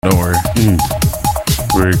Don't worry.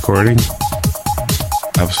 We're recording?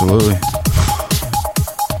 Absolutely.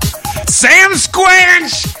 Sam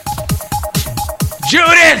Squanch!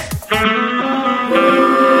 Judith!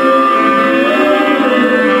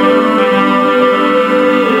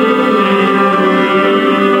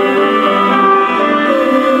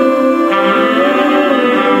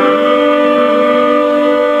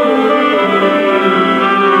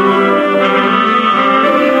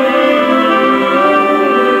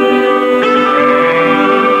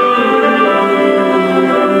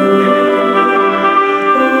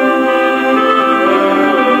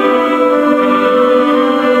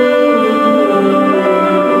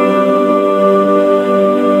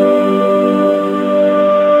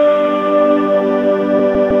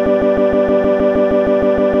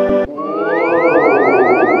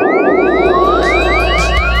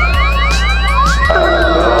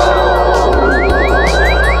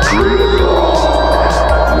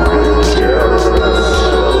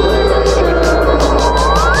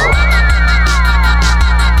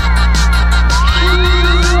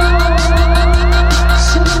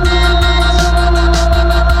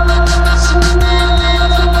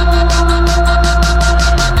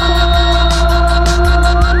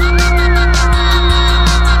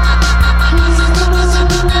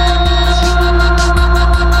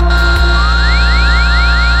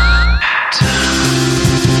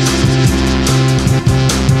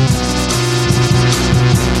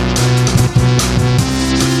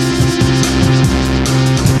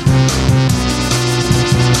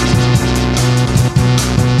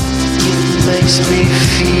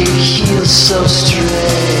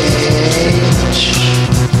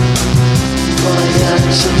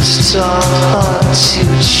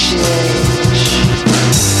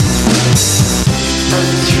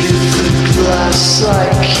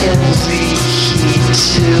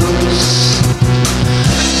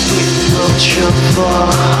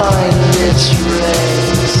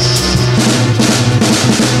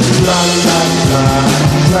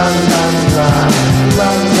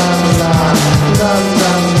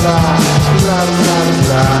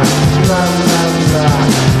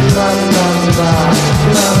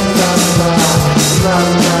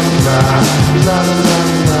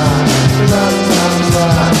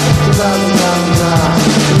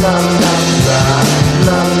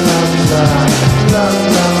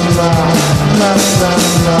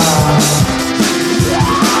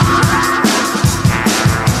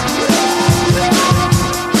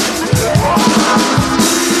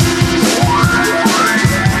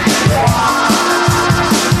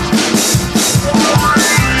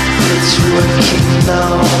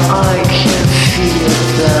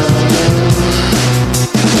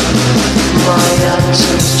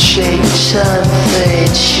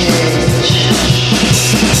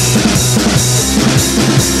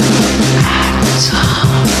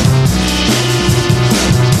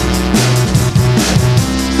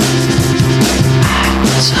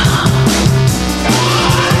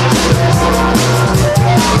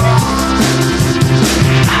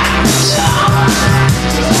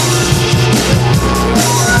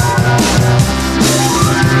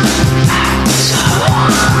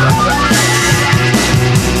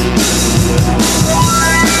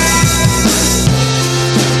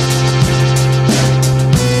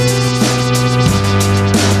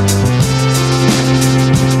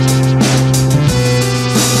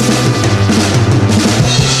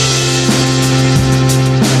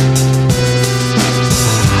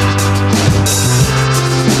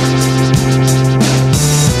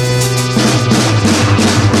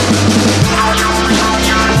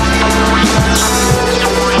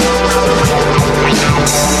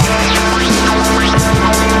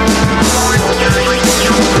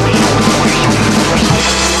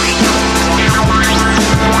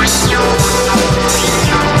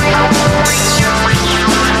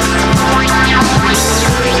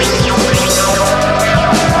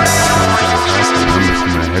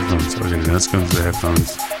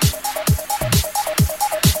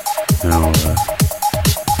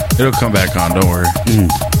 It'll come back on, don't worry.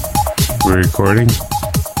 We're recording?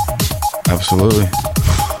 Absolutely.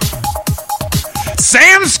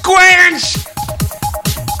 Sam Squanch!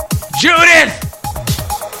 Judith!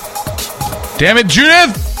 Damn it,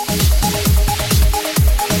 Judith!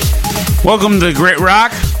 Welcome to Grit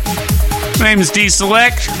Rock. My name is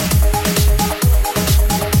D-Select.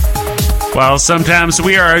 While sometimes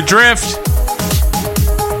we are adrift,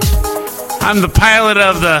 I'm the pilot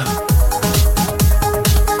of the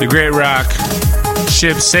Great Rock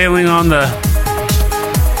ship sailing on the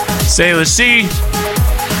Sailor Sea.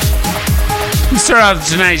 We start out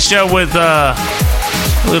tonight's show with a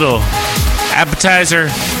little Appetizer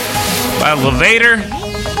by Levator.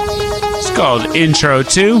 It's called Intro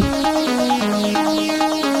 2.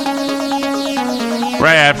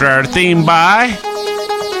 Right after our theme by,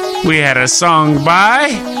 we had a song by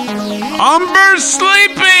Umber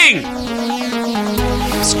Sleeping.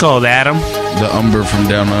 It's called Adam. The Umber from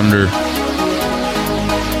Down Under.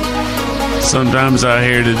 Sometimes I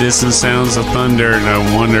hear the distant sounds of thunder and I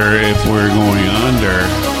wonder if we're going under.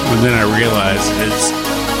 But then I realize it's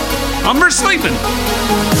Umber Sleeping.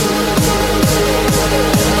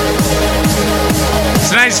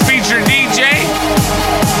 Tonight's featured DJ,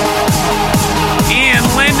 Ian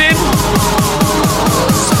Linden.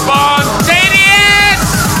 Spontaneous!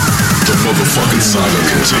 The motherfucking saga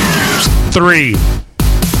continues. 3.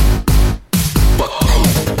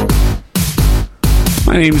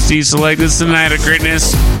 My name is D-Select. This is the Night of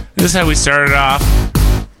Greatness. This is how we started off.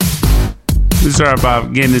 We started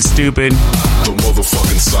off getting it stupid. The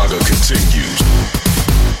motherfucking saga continues.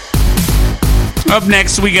 Up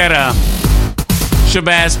next, we got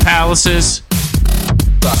Shabazz Palaces.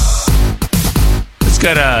 It's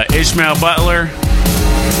got Ishmael Butler,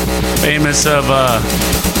 famous of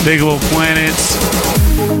Big Little Planets.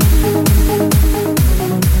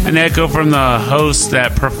 An echo from the host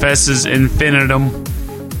that professes infinitum.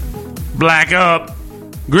 Black up,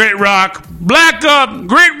 grit rock. Black up,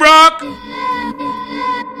 grit rock.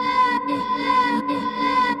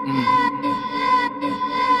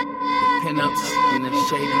 Pinups in the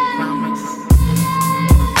shade of promise.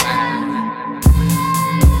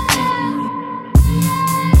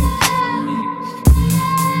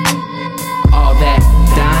 All that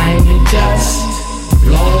diamond dust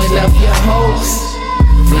blowing up your hopes.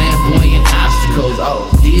 Flamboyant obstacles,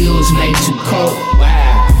 deals made too cold.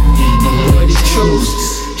 Wow, avoided truths.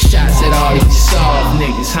 Shots at all these soft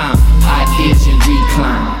niggas, Ideas in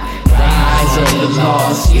recline. Rise of the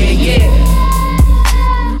lost, yeah.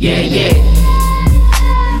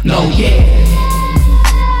 No, yeah.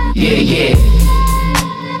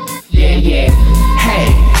 Hey,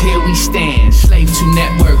 here we stand. Slave to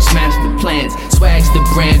networks, master plans. Swags the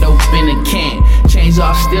brand, open a can. Chains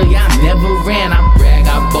off still, yeah, I never ran. I brag,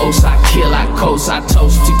 I boast, I kill, I coast. I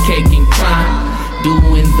toast to cake and crime.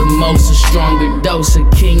 Doing the most, a stronger dose. A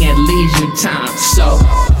king at leisure time.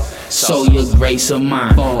 So your grace of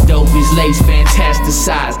mine. Dope is lace,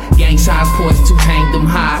 fantasticize. Gang signs poised to hang them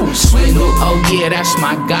high. Swindle, oh yeah, that's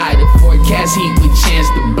my guy. The forecast heat with chance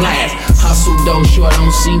to blast. Hustle though, sure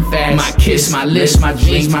don't seem fast. My kiss, my list, my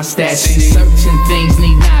dreams, my stats. Certain things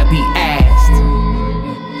need not be asked.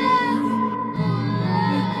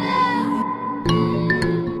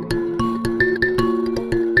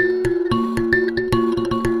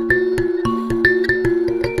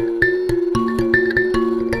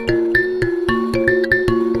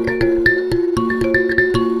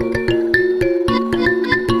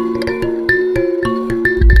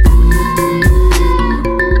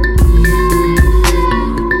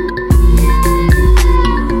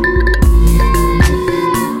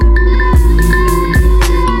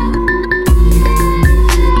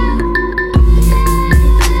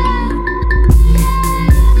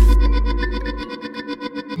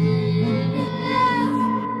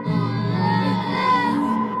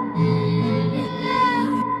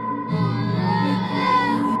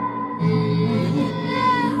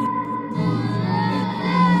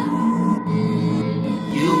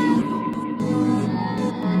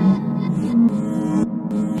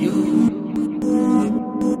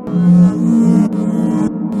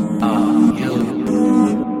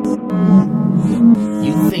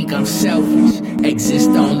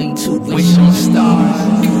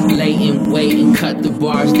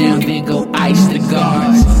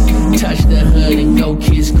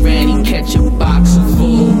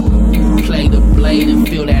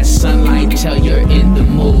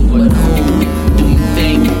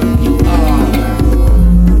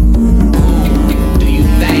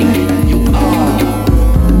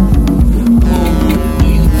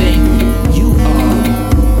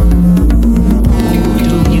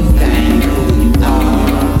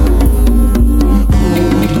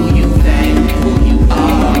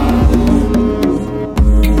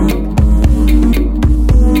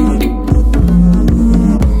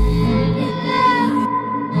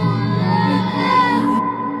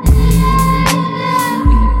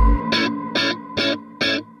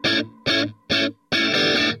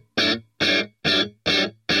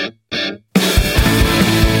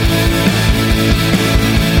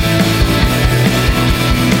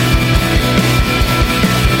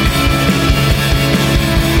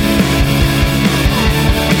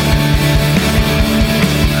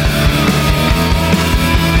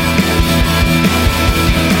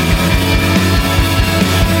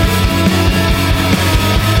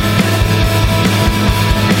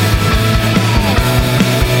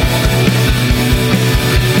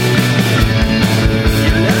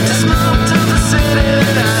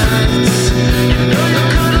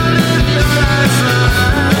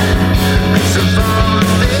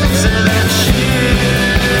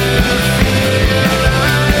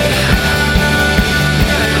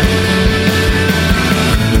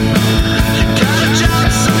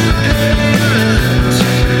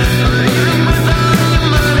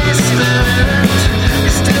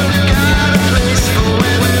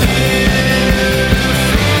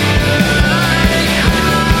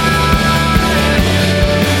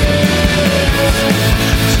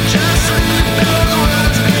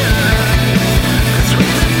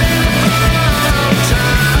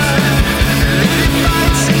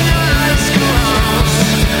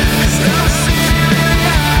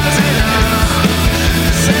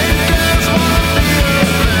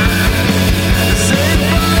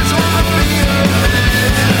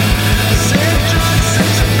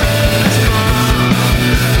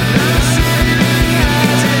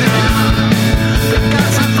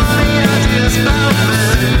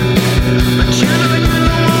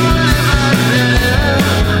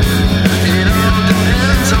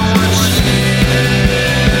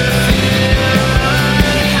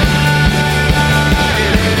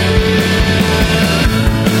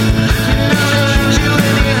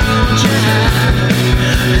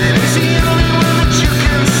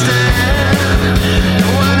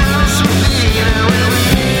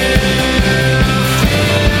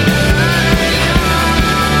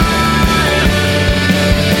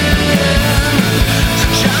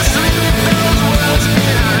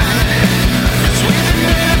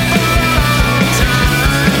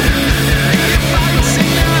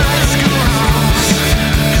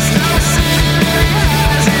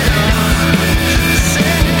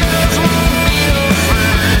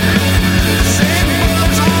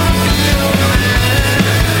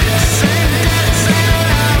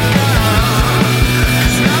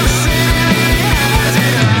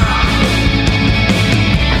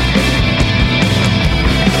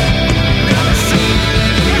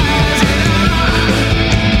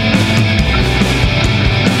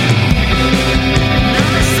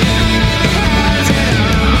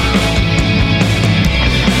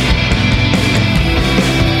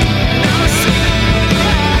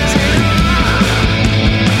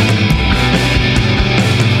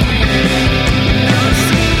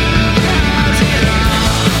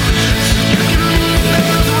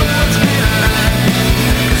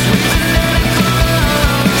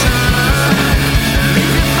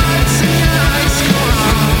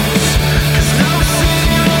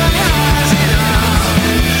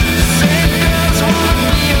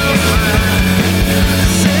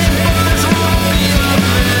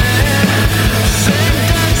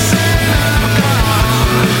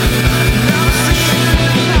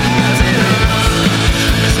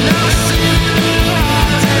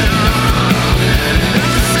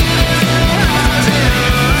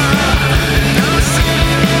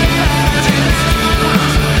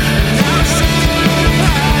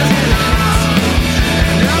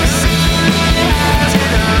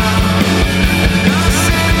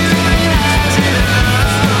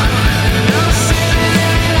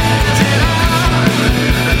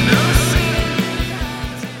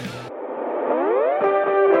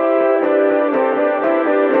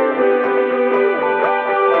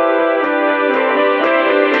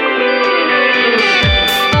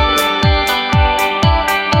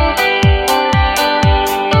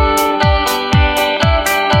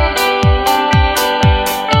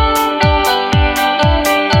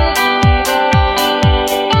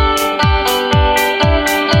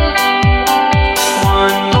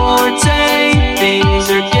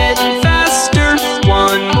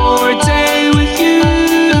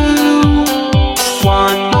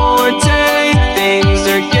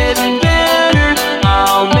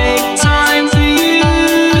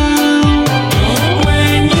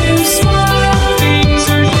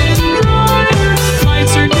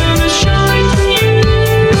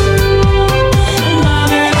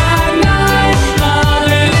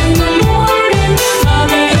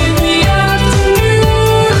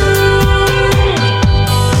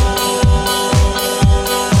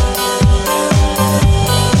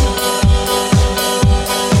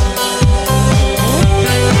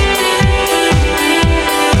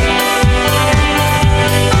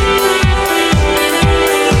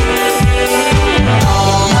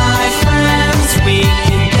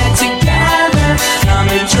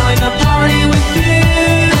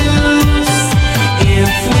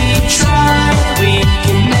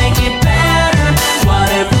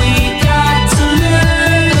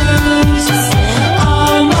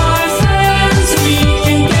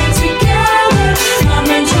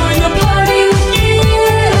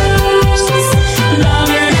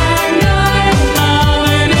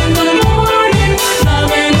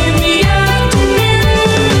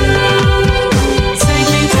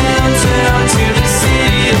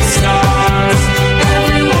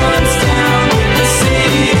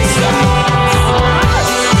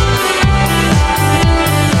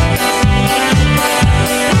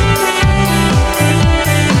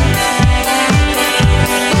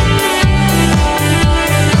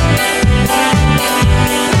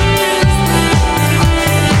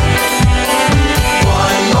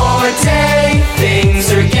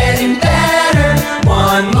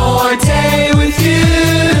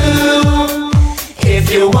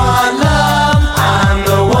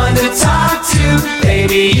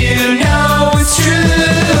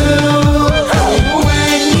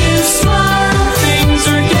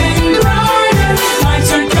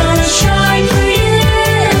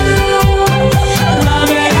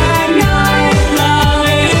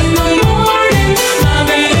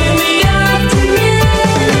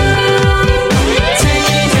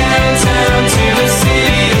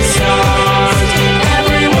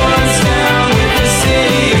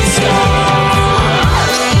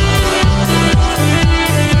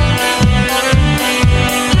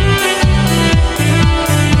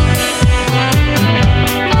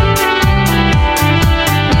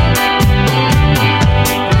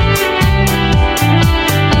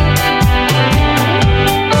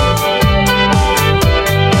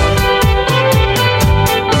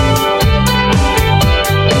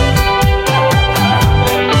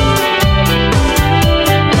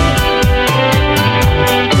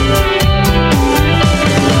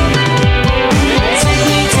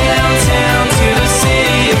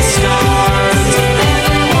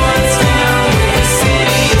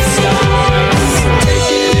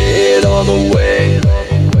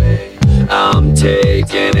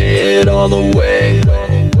 all the way.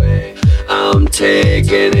 I'm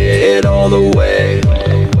taking it all the way.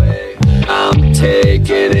 I'm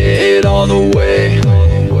taking it all the way.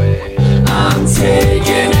 I'm taking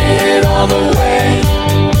it all the way.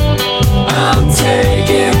 I'm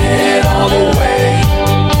taking it all the way.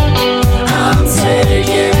 I'm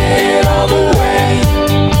taking it all the way.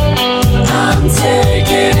 I'm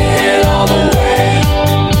taking it all the way.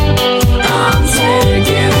 I'm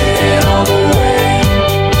taking it all the way.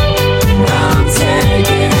 I'm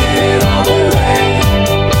taking it all the way.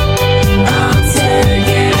 I'm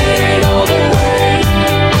taking it all the way.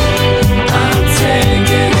 I'm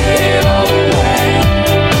taking it all the way. I'm taking it all the way.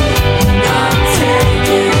 I'm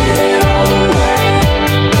taking it all the way.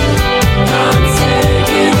 I'm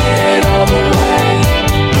taking it all the way. I'm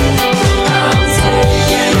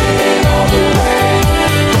taking it all the way.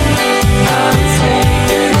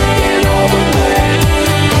 I'm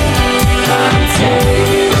taking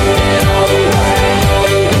it all the way. I'm taking it all the way.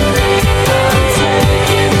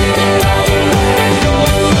 I'm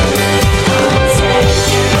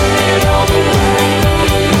taking it all the way. I'm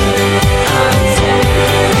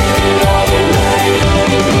taking it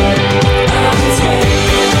all the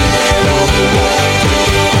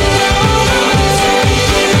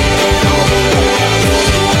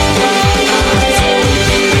way.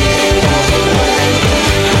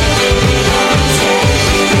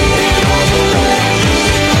 I'm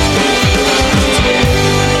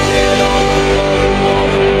taking it all the way.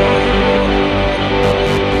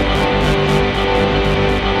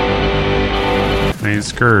 Man,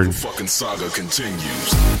 scurred. Fucking saga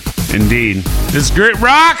continues. Indeed. This is Grit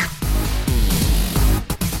Rock.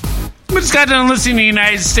 We just got done listening to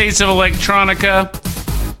United States of Electronica.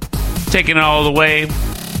 Taking it all the way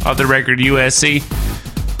off the record USC.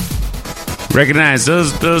 Recognize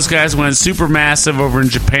those guys went super massive over in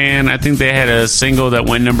Japan. I think they had a single that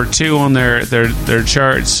went number 2 on their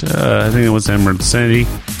charts. I think it was Emergency.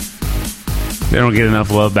 They don't get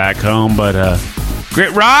enough love back home, but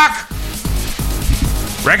Grit Rock.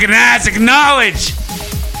 Recognize, acknowledge.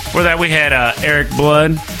 For that, we had Eric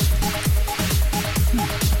Blood.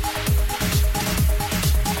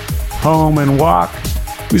 Home and Walk.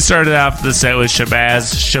 We started off the set with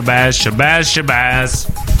Shabazz.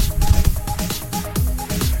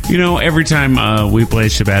 You know, every time we play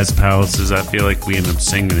Shabazz Palaces, I feel like we end up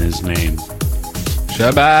singing his name.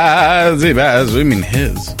 Shabazz, we mean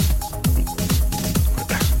his.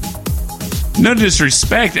 No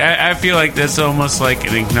disrespect. I feel like that's almost like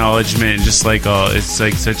an acknowledgement. Just like, it's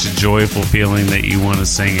like such a joyful feeling that you want to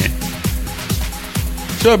sing it.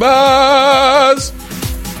 Shabazz!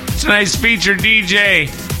 Tonight's featured DJ,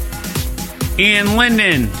 Ian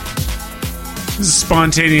Linden. This is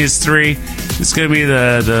Spontaneous 3. This is going to be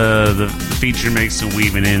the feature mix of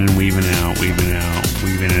weaving in and weaving out, weaving out,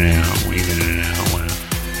 weaving in and out, weaving in and out. Wow.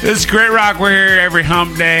 This is Grit Rock. We're here every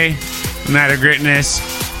hump day. Night of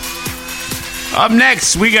Gritness. Up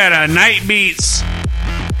next, we got Night Beats,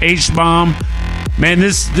 H-Bomb. Man,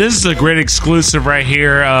 this is a great exclusive right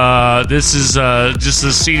here. This is just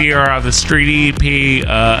the CDR of the Street EP.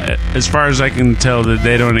 As far as I can tell, that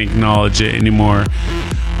they don't acknowledge it anymore.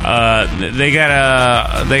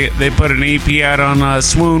 They put an EP out on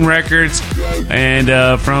Swoon Records, and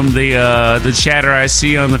from the chatter I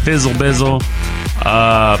see on the Fizzle Bizzle,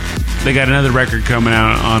 they got another record coming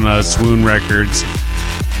out on Swoon Records,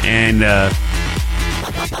 and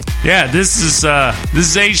yeah, this is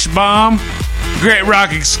H-Bomb, Grit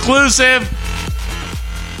Rock exclusive.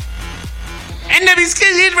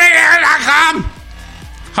 NWSkidsRadio.com.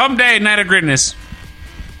 Home Day, Night of Gritness.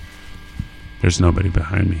 There's nobody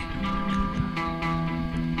behind me.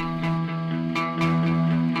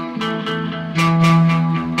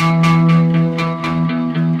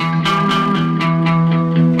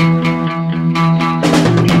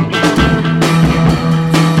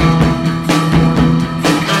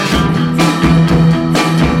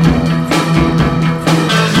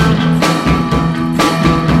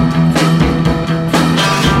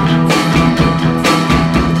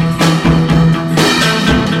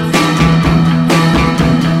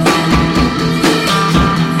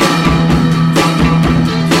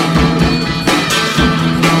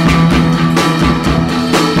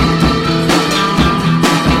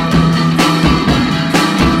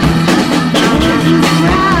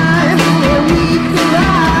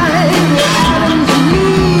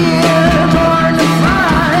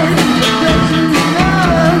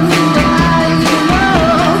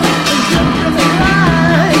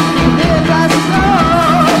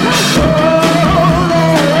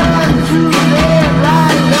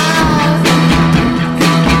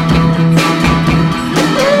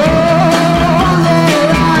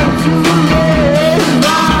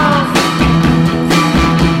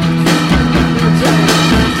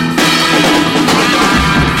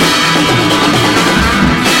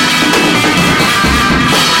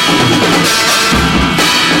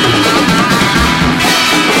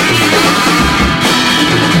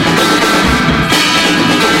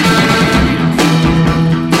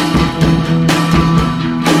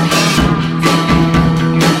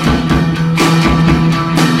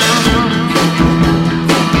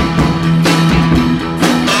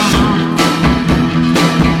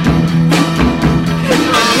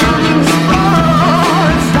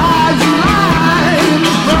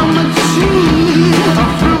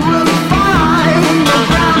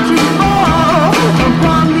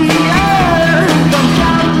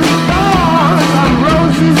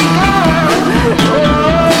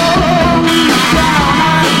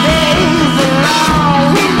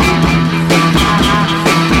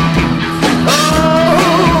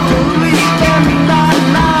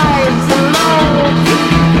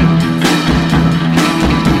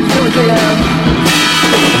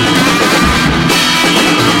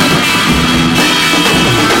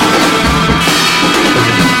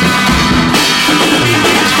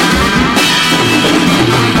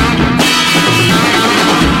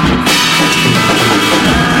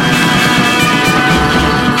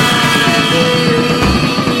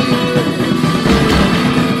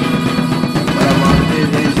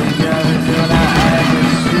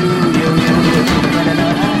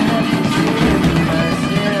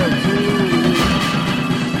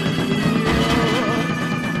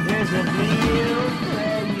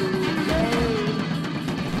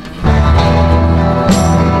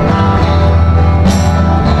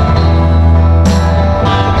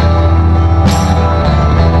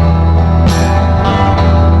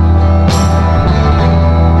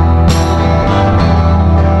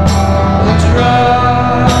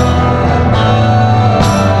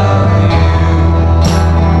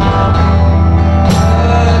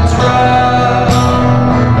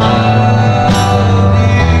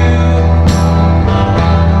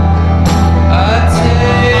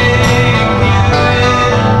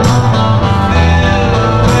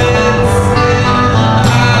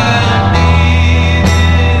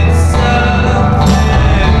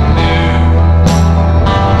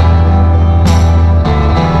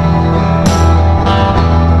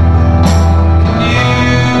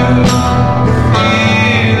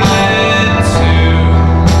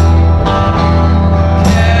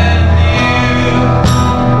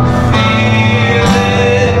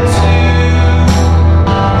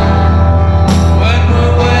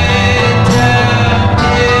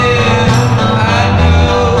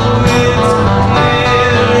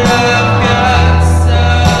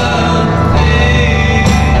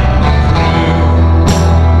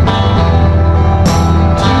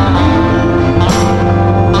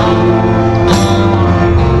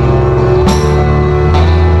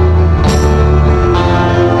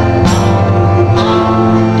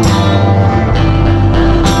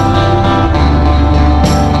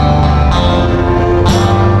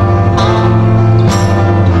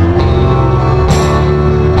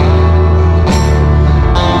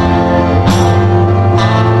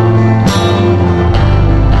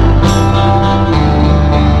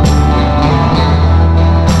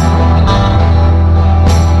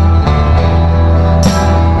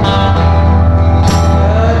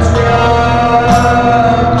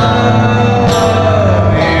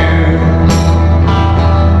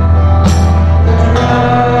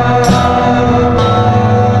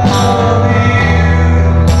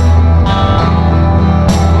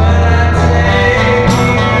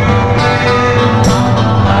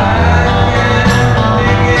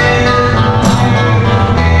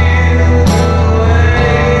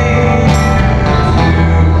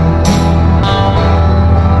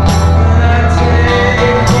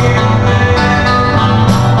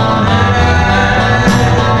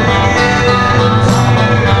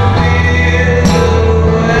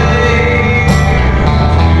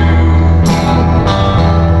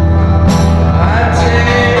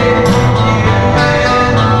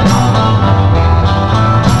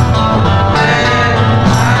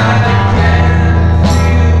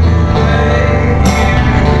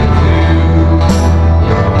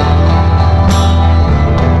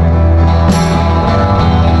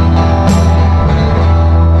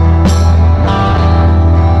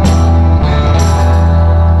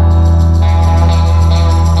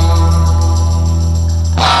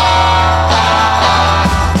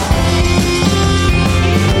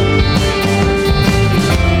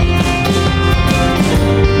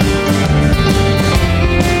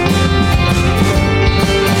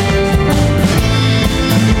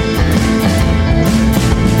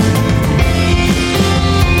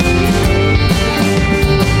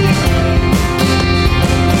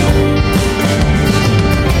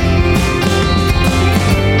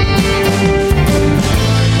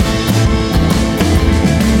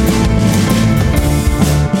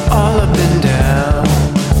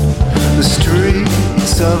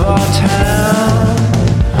 of our town.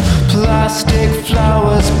 Plastic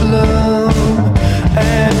flowers bloom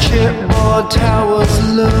and chipboard towers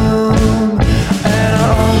loom, and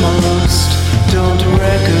I almost don't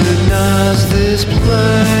recognize this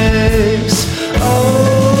place.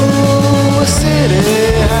 Oh, a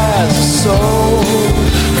city has a soul,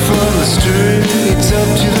 from the streets up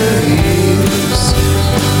to the hills.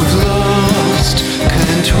 We've lost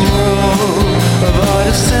control of our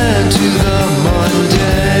descent to the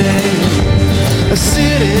mundane. A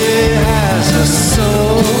city has a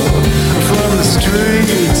soul, from the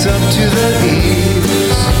streets up to the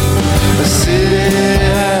hills. A city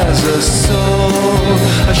has a soul,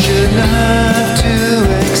 I shouldn't have to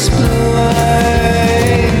explain.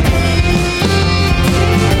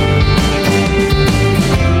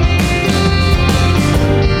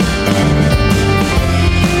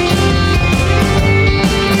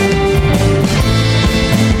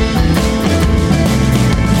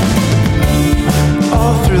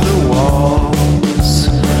 All through the walls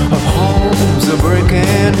of homes of brick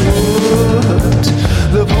and wood,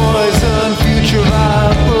 the poison future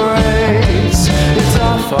vibrates. It's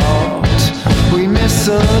our fault, we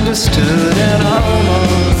misunderstood, and I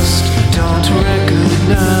almost don't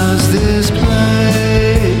recognize this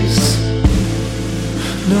place.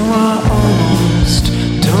 No, I almost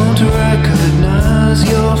don't recognize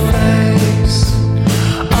your face.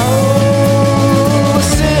 Oh, the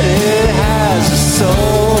city has a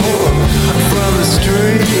soul, from the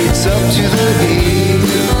streets up to the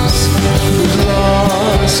hills. We've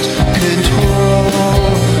lost control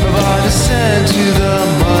of our descent to the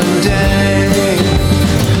mundane.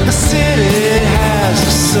 A city has a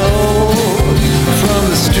soul, from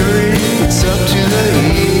the streets up to the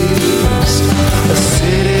hills. A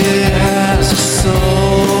city has a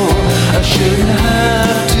soul, I shouldn't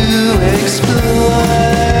have to explain.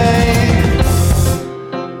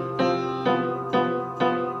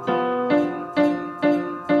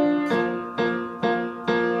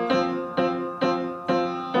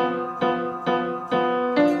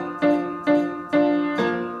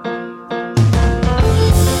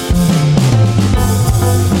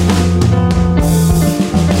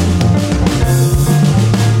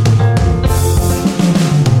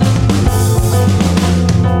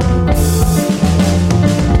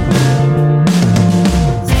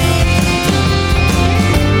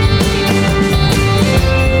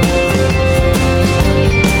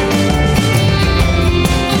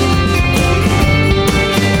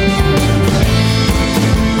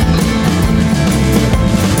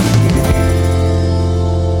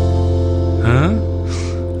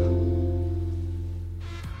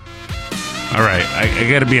 I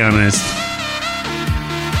gotta be honest.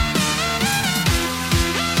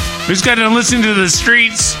 We just got to listen to the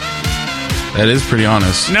streets. That is pretty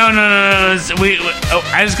honest. No. I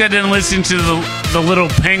just got done listening to the Little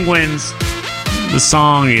Penguins. The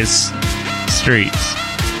song is Streets.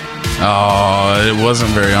 Oh, it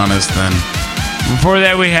wasn't very honest then. Before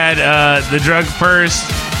that, we had the Drug First,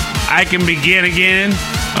 I Can Begin Again,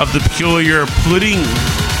 of the Peculiar Pudding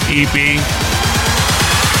EP.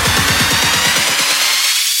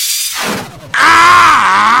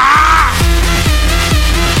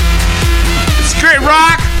 It's great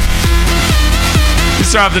rock. We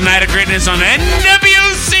start off the night of greatness on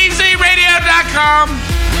NWCCRadio.com.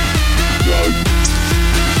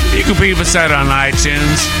 You can peep us out on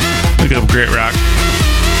iTunes. Look up Great Rock.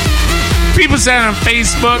 Peep us out on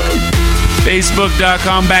Facebook.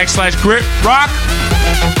 Facebook.com/Grit Rock.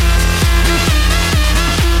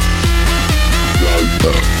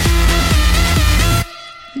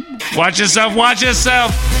 Watch yourself.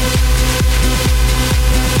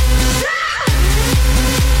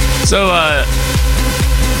 So,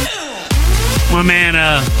 my man,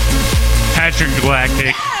 Patrick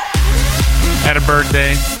Galactic had a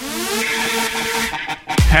birthday.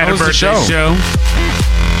 Had a birthday show.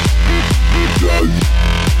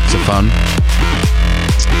 Is it fun?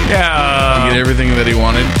 Yeah. Did he get everything that he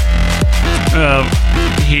wanted?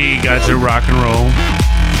 He got to rock and roll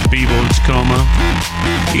with the people of Tacoma.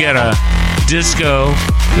 He got a disco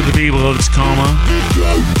with the people of Tacoma.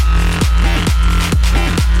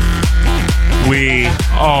 We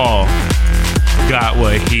all got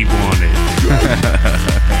what he wanted.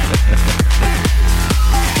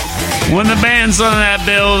 When the band's on that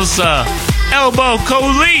bill's Elbow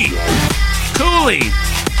Cooley.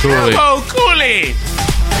 Elbow Cooley.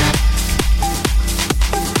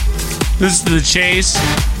 This is The Chase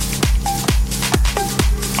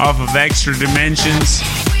off of Extra Dimensions.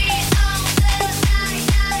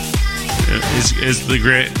 Is the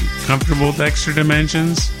Grit comfortable with Extra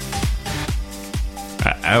Dimensions?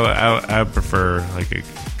 I I prefer like a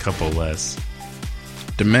couple less.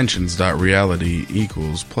 Dimensions.reality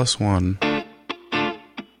equals +1.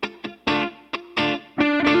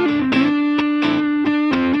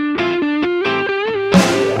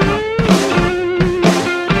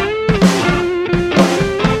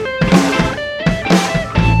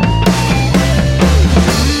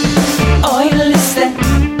 Oh, you listen,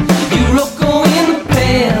 you loco in the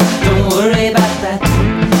pen. Don't worry about that.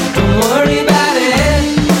 Don't worry about it.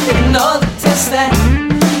 Ignore the test that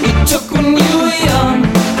you took when you were young.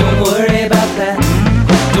 Don't worry about that.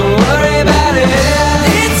 Don't worry about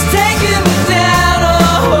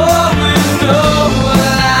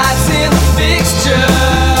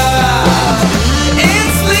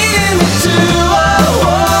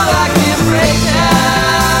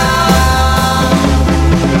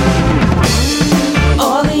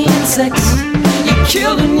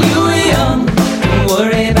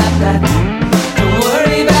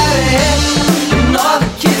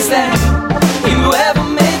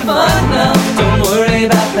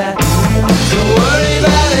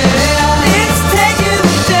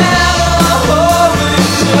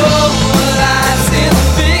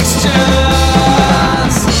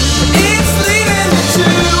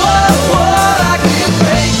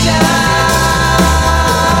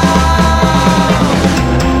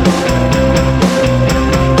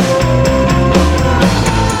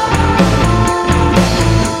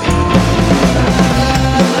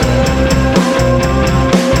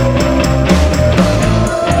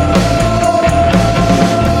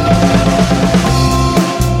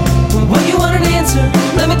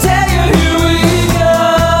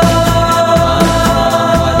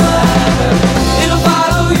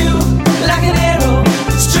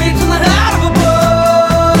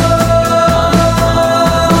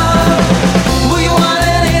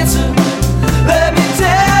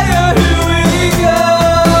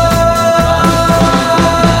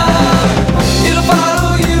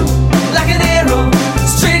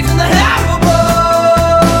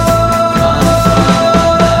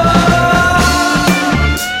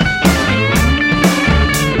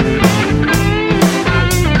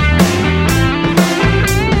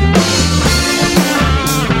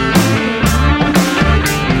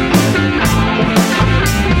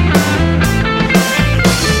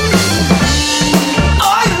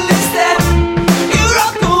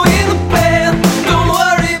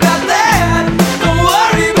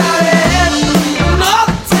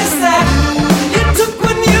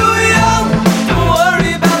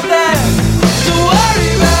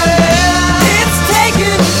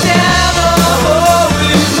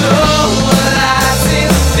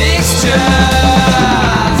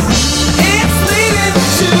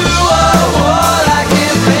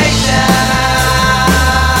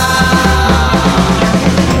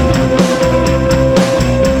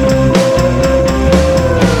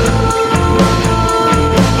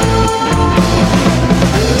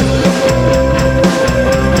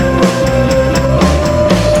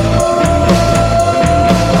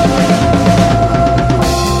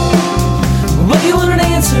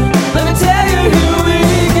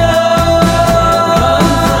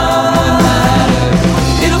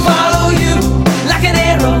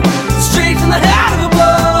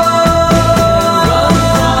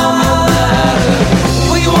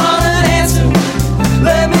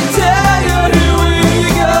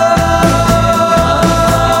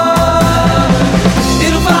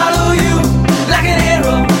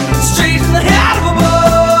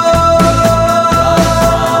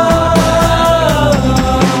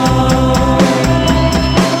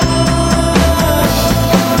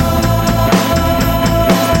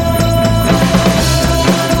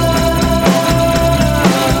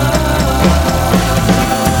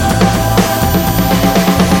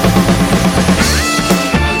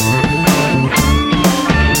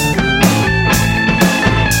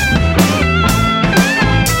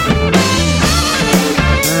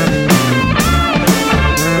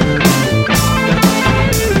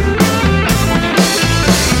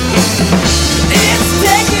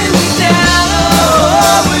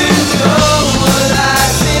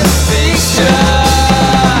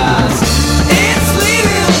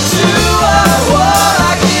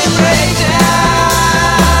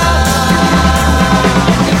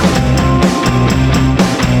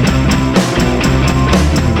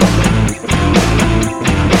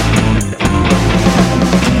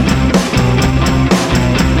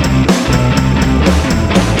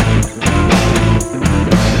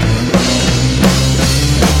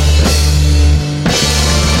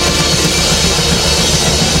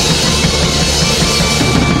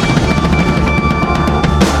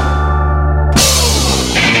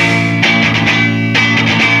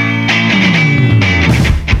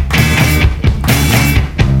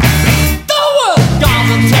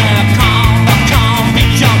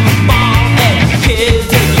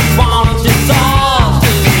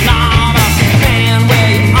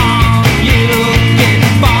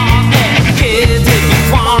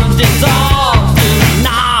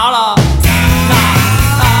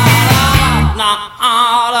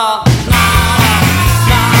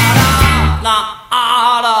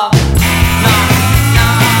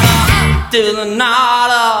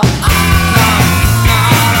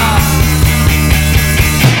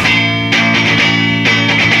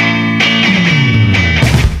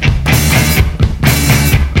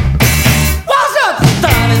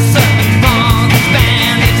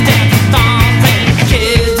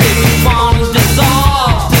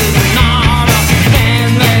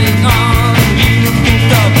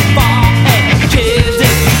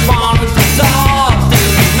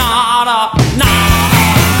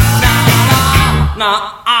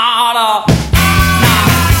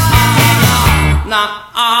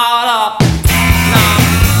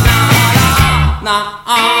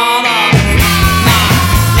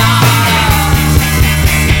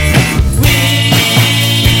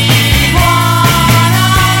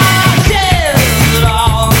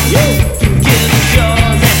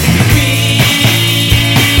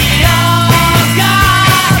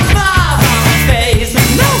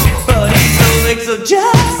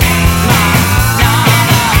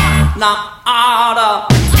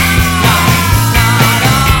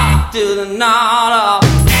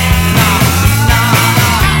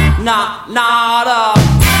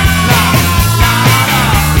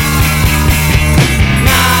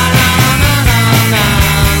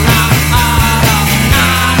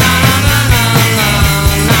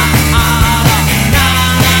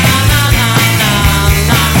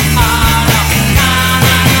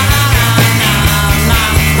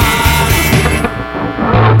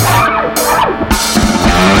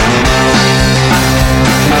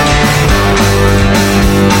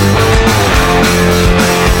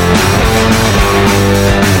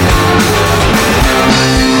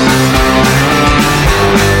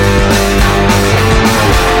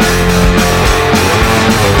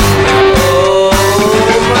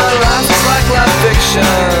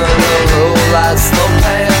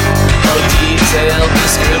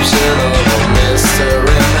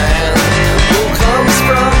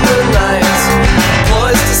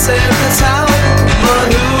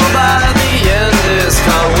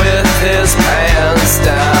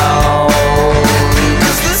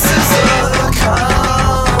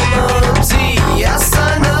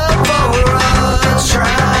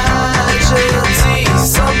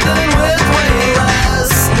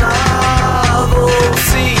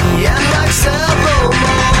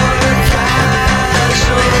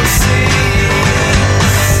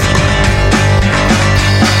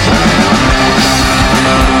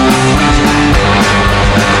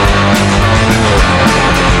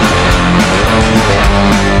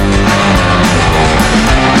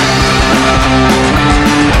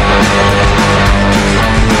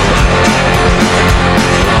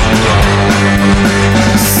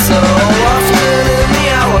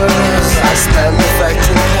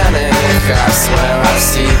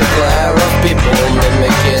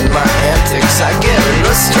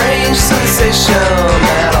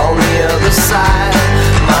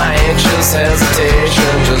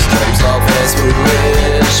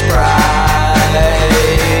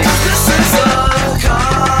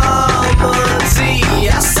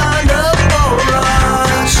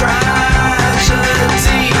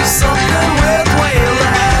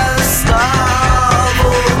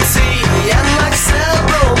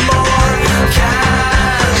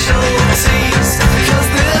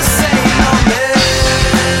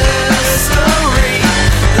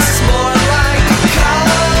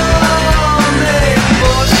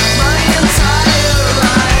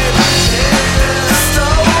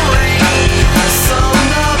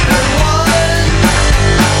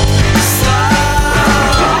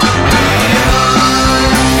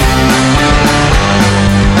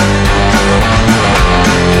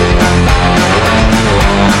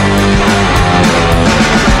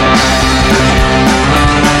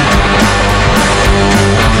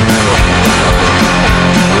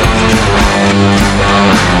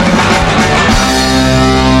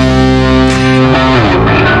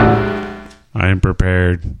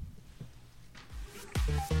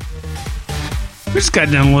We just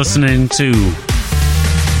got done listening to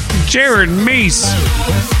Jared Meese,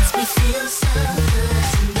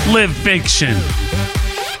 Live Fiction.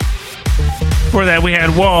 Before that, we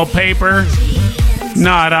had Wallpaper,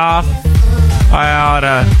 Not Off. I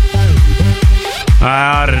oughta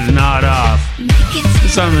Not Off.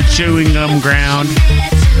 It's on the Chewing Gum Ground.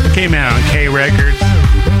 Came out on K Records.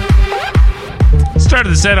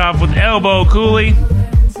 Started the set off with Elbow Cooley,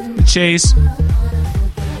 The Chase.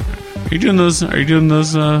 Are you doing those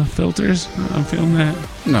filters? I'm feeling that.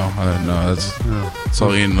 No, that's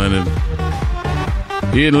all Ian Linden.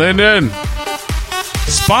 Ian Linden.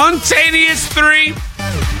 Spontaneous 3.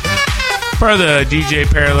 Part of the DJ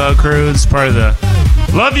Parallel crew. It's part of the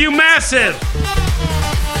Love You Massive.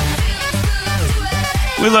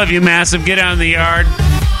 We love you, Massive. Get out in the yard.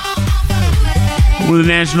 With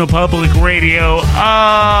National Public Radio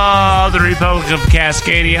of the Republic of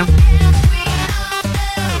Cascadia.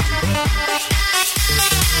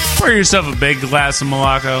 Pour yourself a big glass of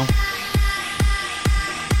Malaco.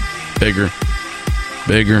 Bigger.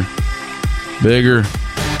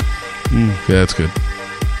 Yeah, that's good.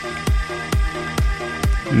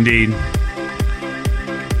 Indeed.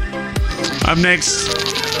 Up next,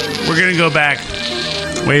 we're going to go back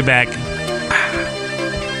Way back.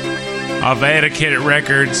 Off Etiquette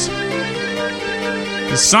Records.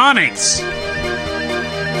 The Sonics.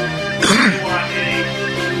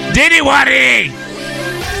 Diddy Waddy!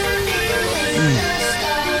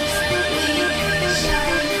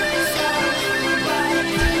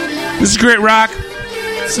 This is Grit Rock.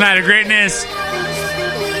 It's Night of Greatness.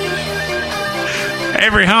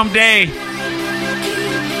 Every hump day,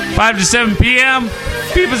 5 to 7 p.m.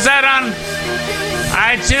 Peep us out on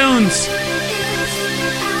iTunes.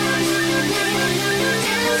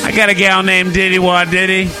 I got a gal named Diddy Wad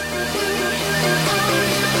Diddy.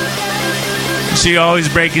 She always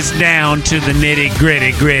breaks us down to the nitty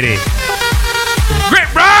gritty.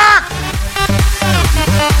 Grit Rock!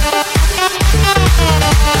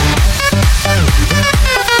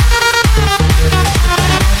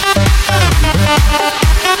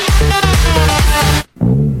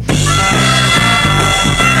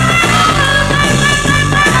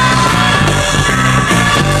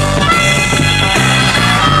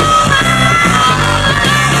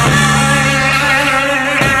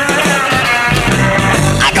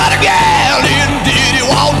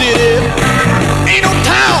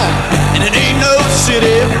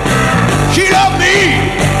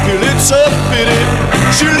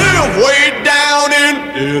 She live way down in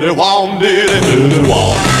Diddy Wong, Diddy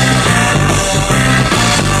Wong,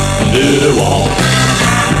 Diddy Wong,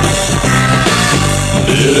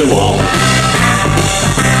 Diddy Wong.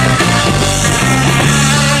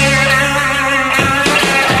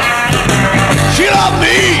 She love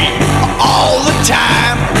me all the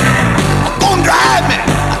time, gonna drive me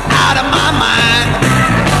out of my mind.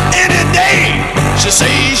 Any day she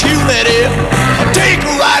says you let it, I'll take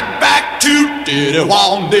her right back to Diddy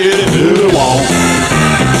Wong, Diddy Wong,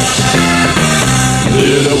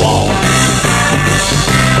 Diddy Wong,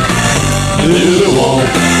 Diddy Wong.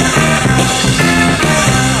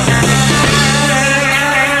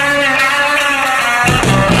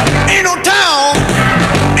 Ain't no town,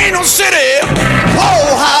 ain't no city,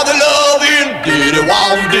 oh how they love in Diddy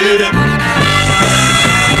Wong, Diddy.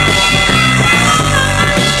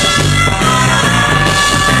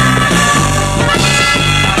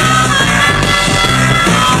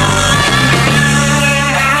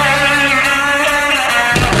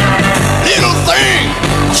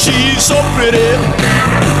 She's so pretty,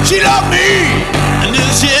 she love me in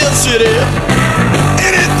this here city.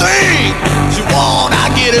 Anything she want, I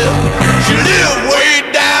get it. She live way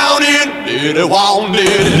down in Diddy Wong,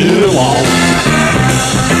 Diddy Wong,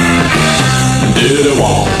 Diddy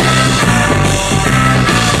Wong,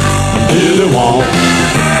 Diddy Wong.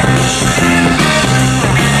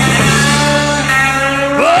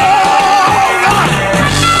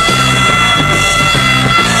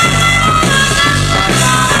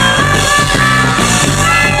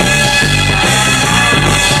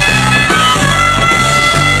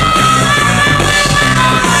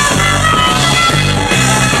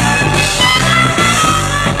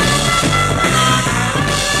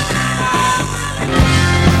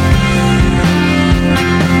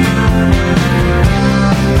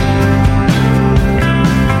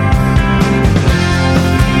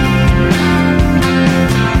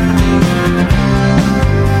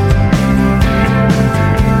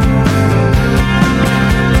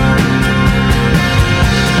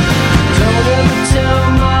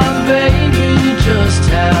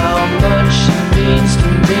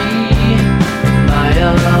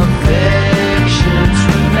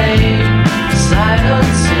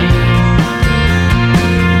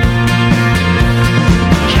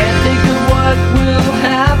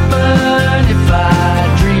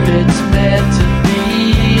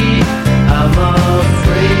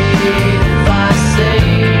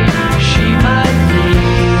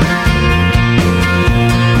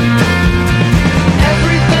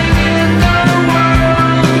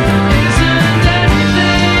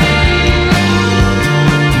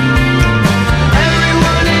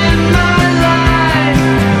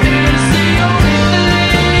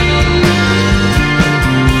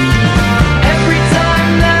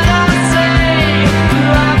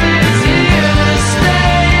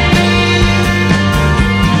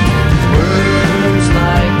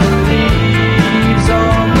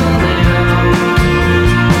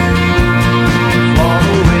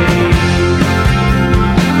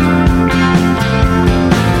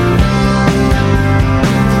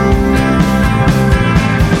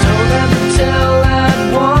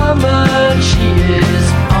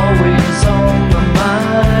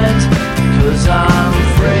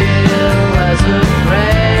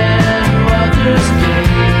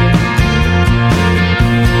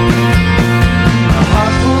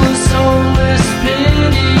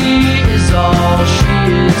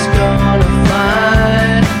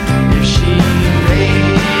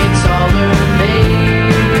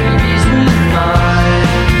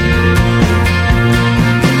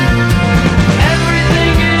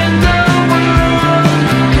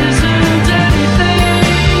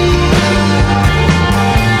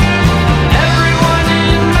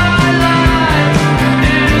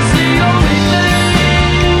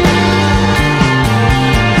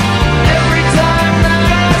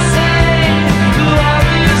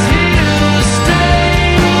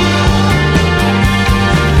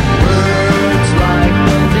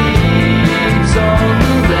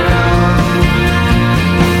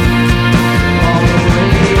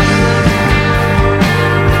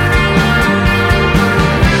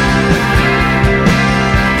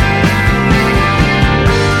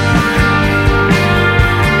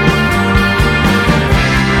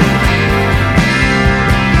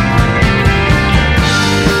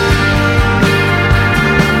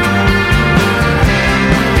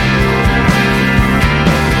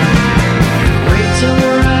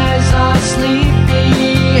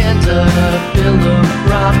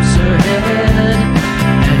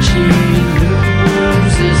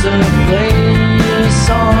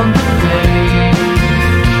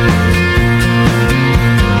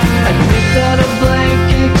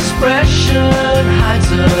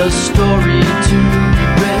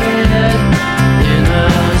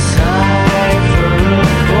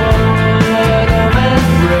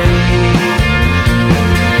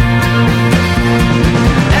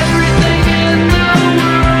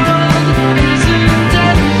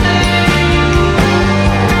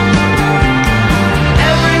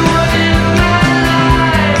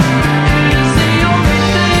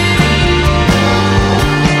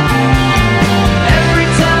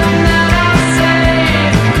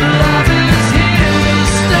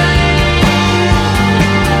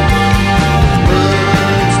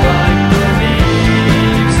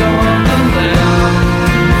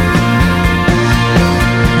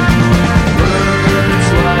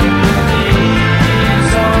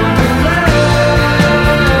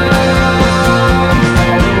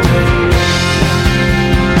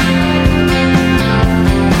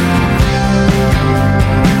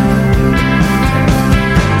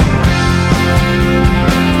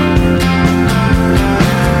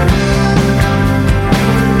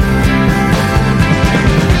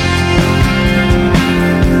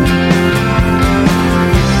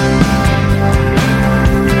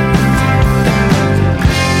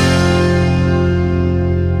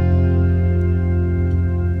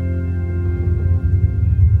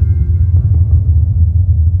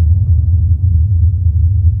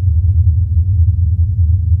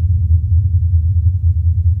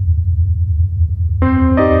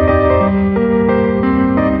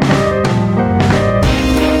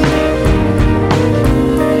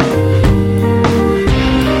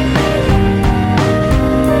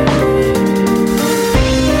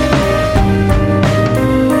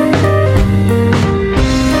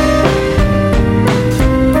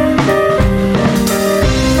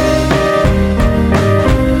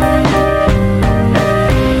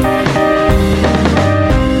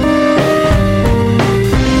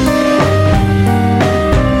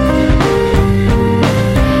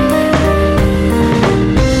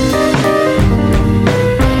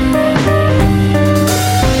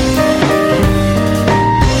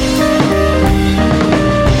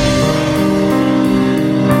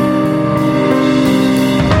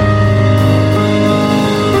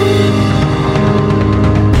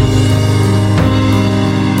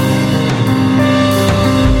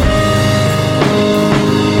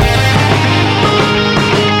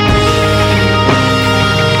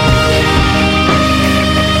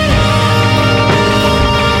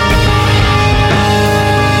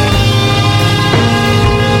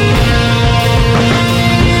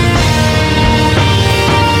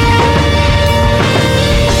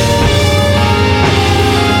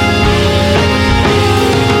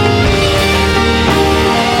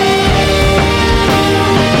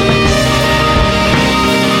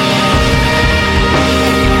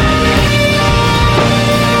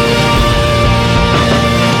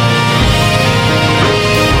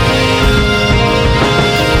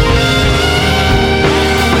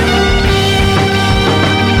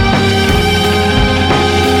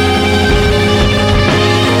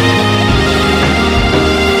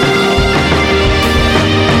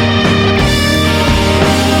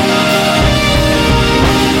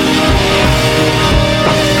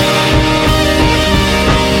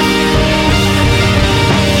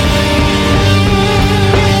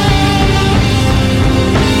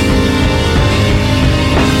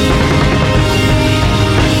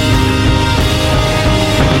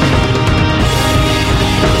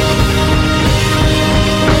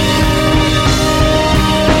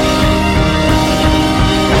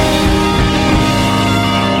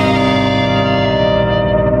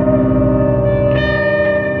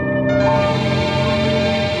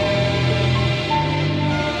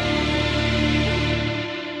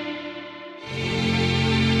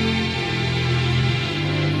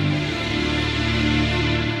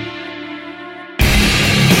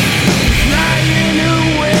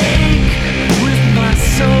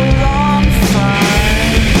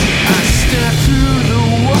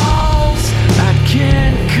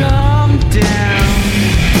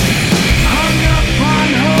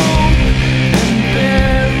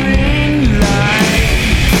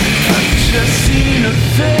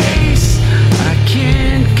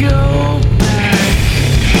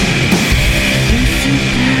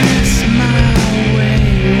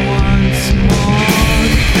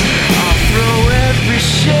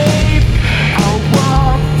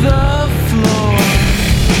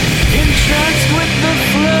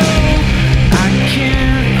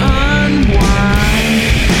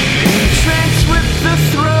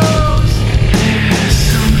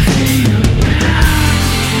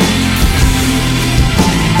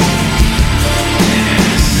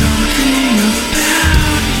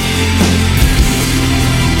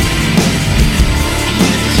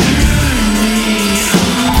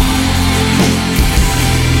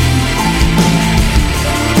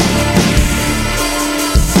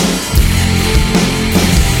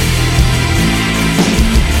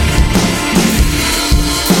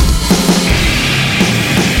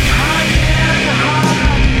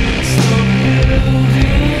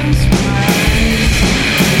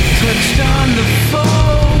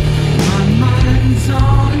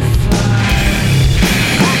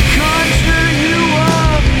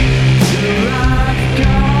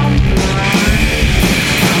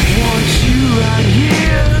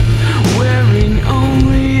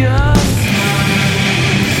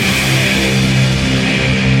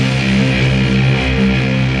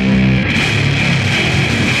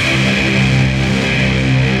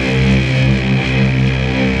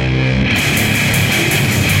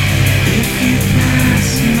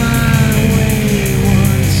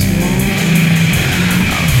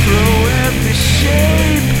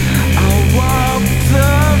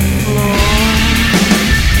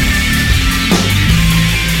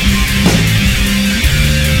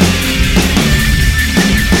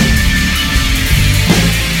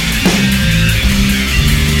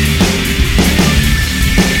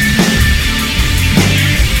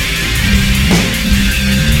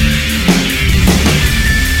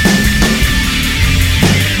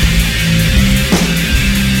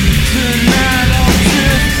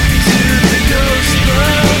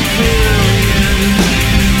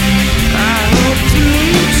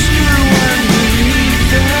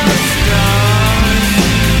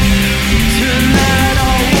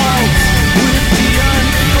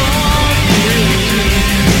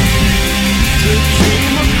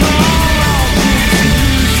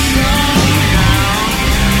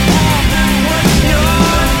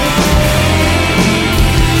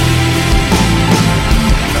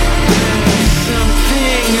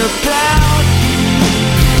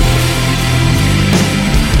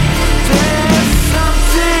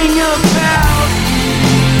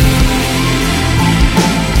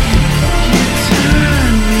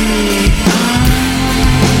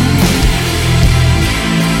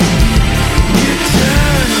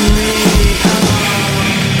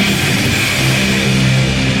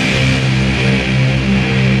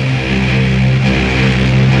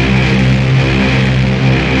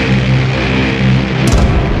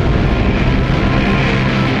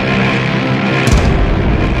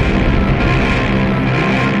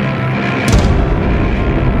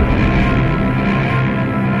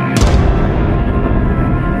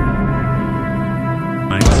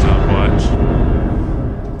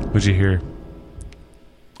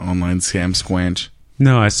 mind, Sam Squinch.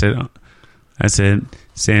 No, I said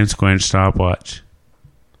Sam Squinch stopwatch.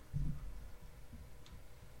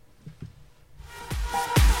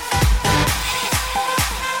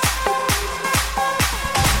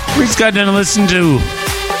 We just got done to listen to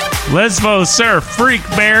Lesbo Surf Freak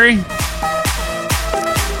Barry.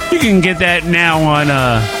 You can get that now on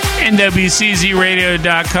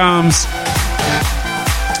NWCZRadio.com's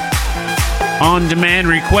on-demand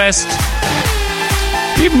request.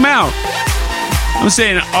 Keep them out. I'm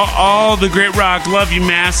saying all the grit rock, love you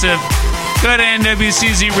massive. Go to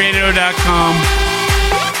NWCZRadio.com.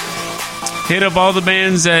 Hit up all the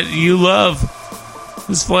bands that you love.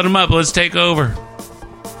 Let's flood them up. Let's take over.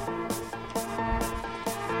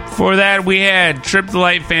 Before that, we had Trip the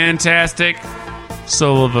Light Fantastic,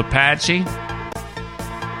 Soul of Apache.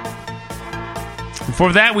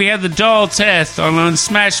 Before that, we had the Doll Test on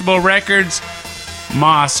Unsmashable Records,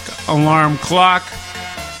 Mosque Alarm Clock,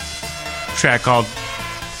 track called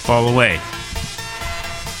Fall Away.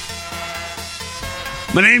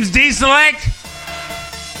 My name's D-Select.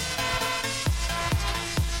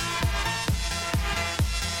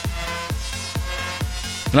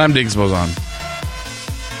 And I'm Diggs Boson.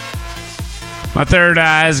 My third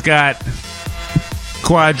eye's got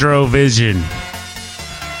Quadro Vision.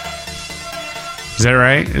 Is that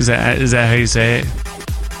right? Is that how you say it?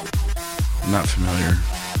 I'm not familiar.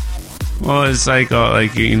 Well, it's like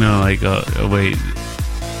wait.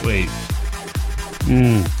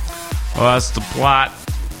 Well, that's the plot.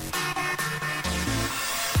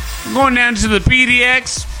 We're going down to the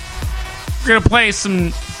PDX. We're gonna play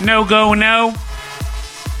some No Go No.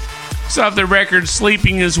 It's off the record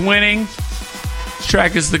Sleeping is Winning. This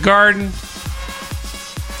track is The Garden.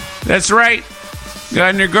 That's right. Go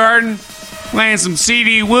out in your garden, playing some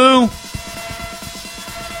CD Woo.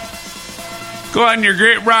 Go out in your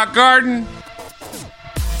grit rock garden.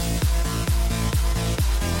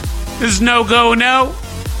 This is No Go No.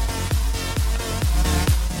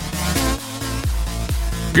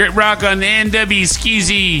 Grit rock on the NW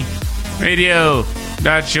Skeezy Radio.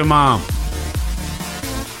 That's your mom.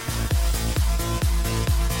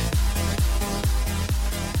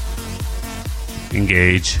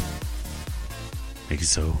 Engage. Make it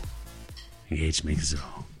so. Engage, make it so.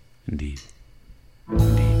 Indeed.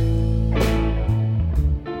 Indeed.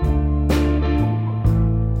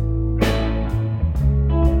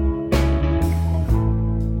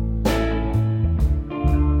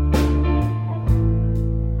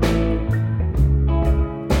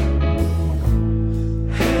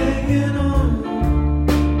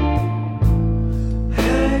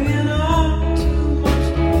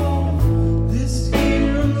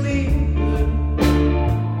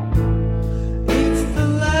 It's the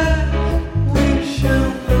last wish.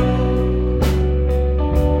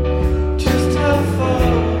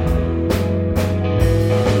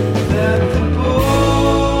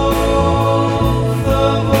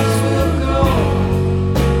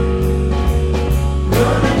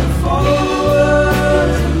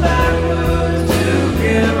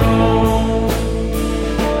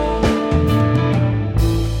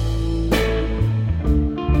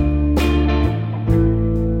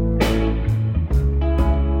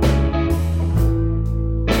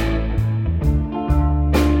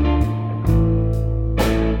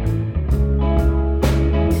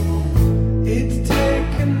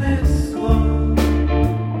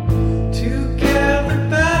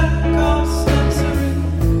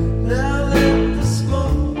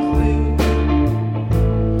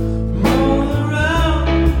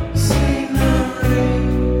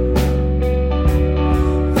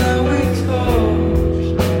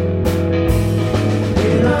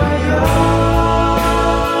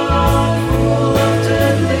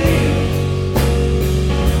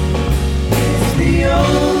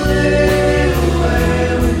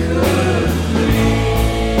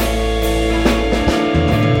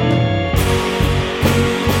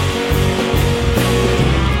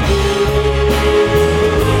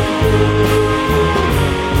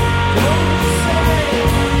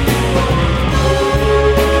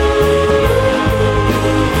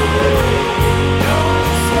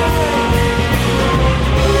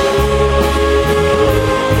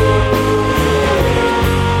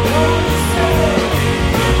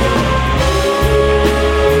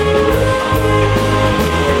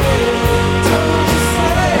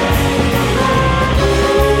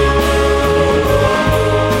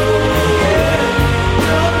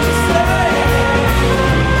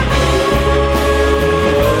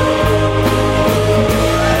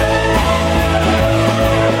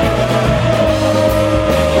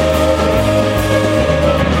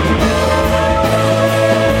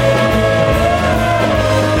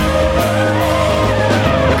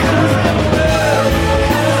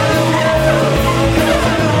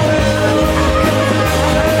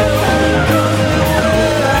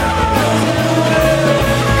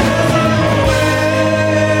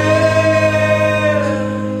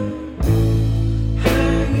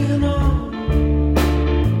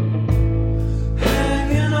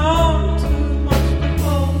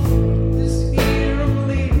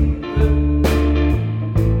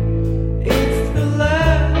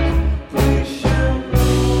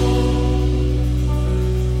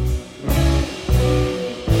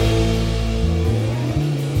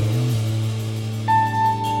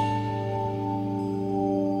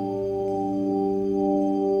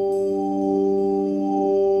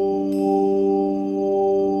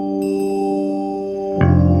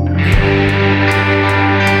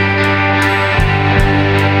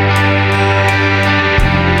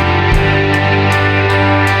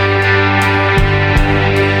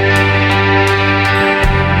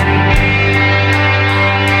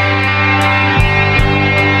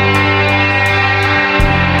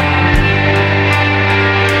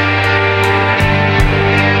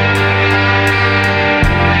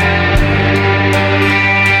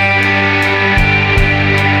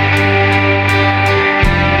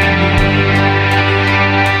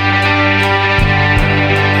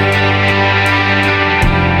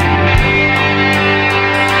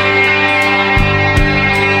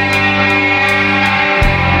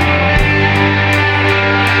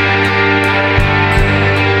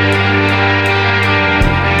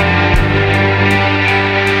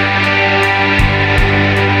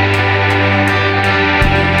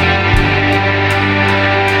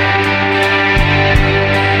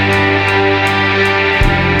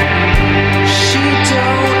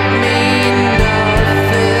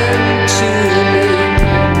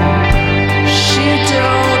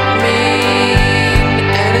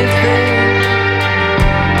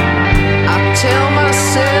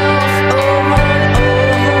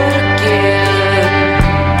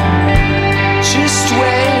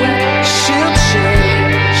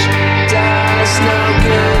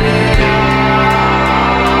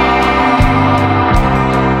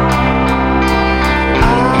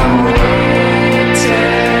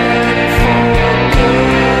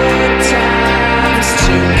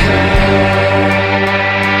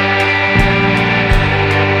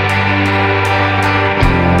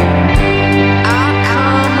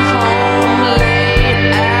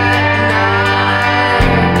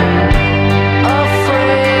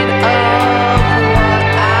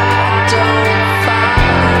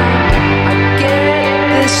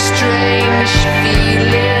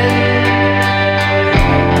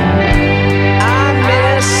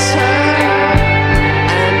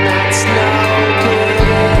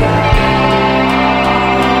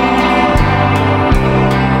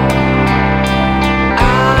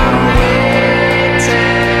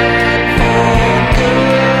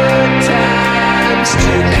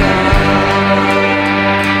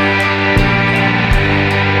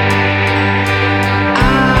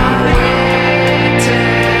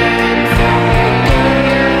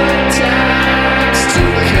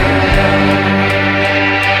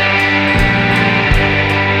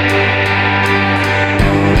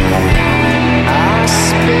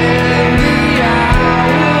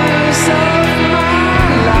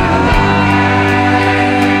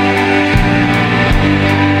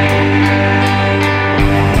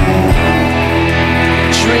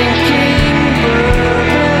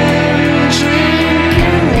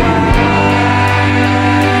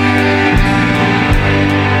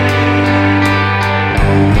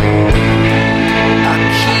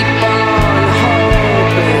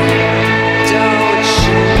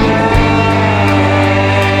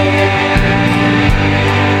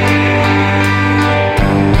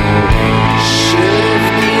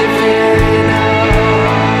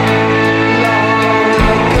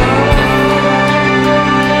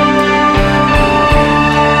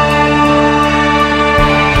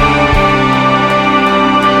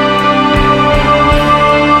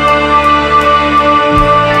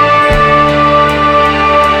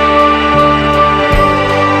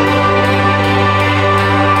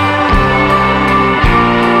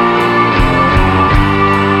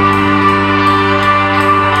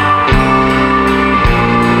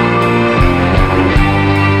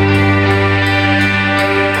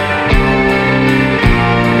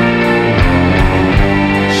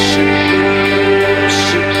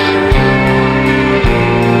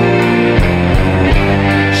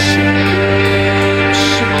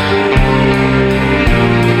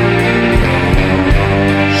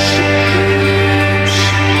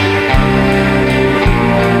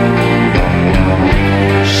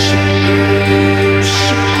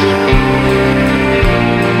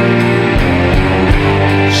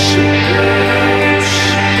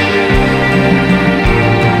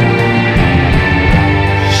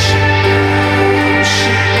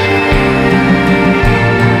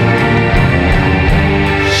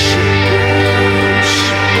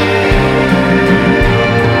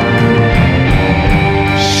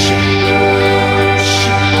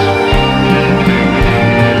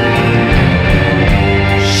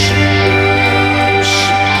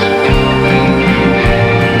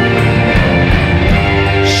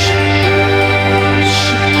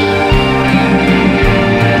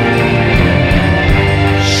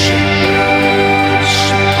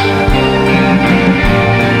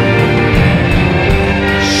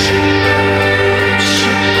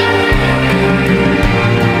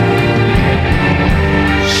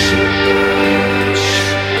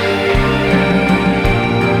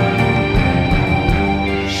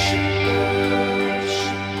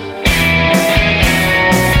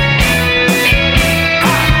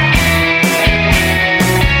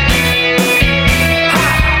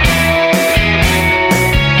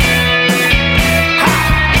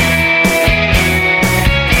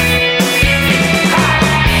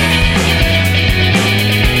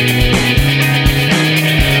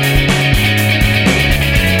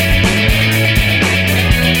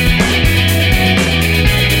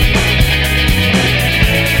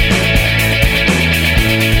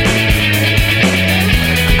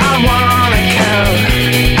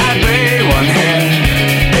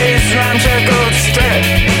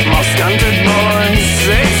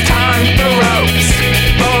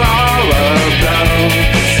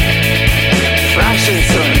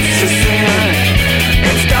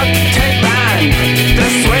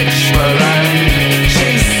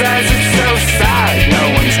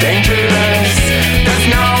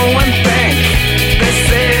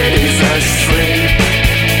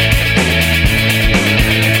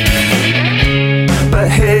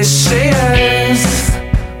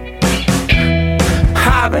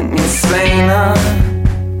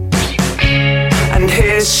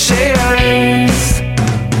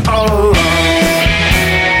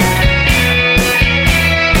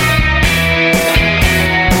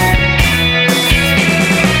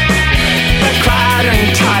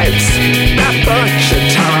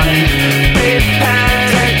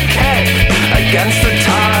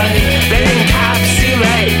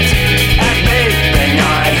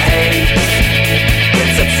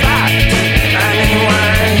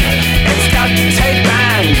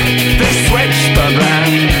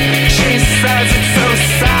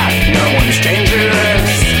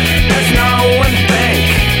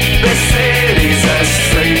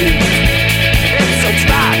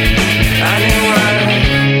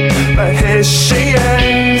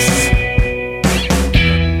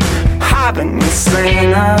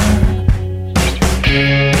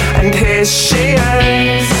 here she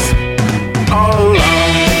is, all alone.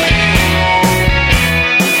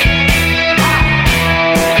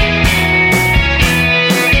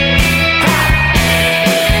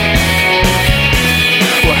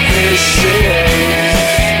 Well, here she is.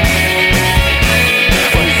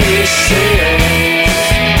 Well, here she is.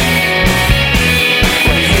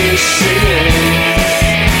 Well, here she is,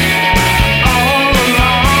 all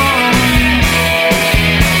alone.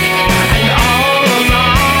 And all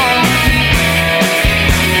alone.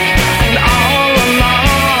 And all alone.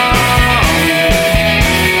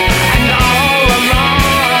 And all alone.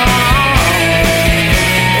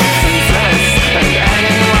 Isn't this and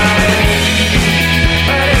anyway?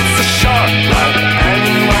 But it's a short blood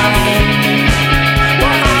anyway.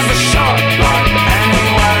 Well, it's a short blood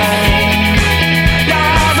anyway.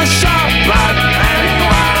 Yeah, it's a short blood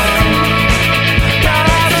anyway. Yeah, it's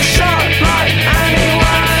a short blood anyway. Yeah, it's a short blood anyway.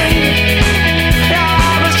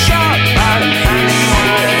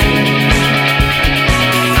 It's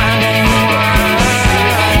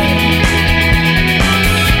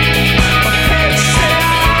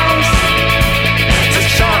a short blood anyway. It's a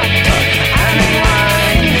short blood anyway.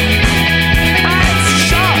 It's a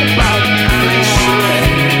short blood anyway.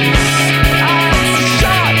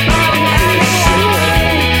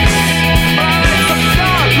 Well, it's a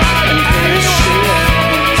short blood anyway.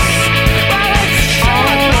 Well, it's a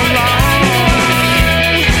short blood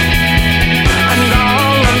anyway. And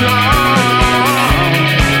all alone.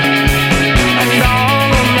 And all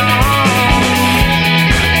alone.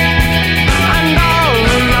 And all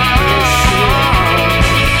alone.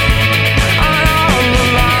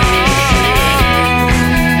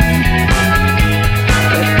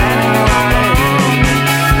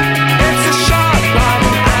 It's a short blood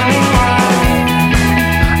anyway.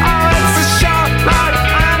 Oh, it's a short blood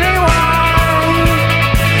anyway.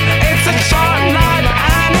 It's a short blood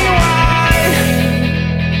anyway.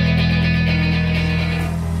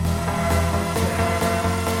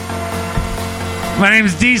 My name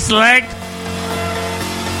is D-Select.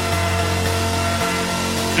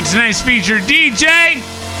 And tonight's featured DJ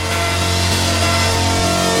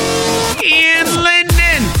Ian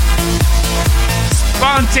Linden.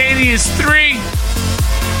 Spontaneous 3.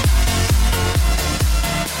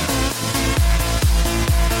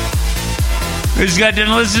 We just got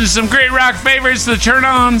done listening to some great rock favorites, the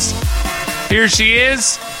Turn-Ons. Here she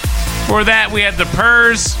is. For that, we had the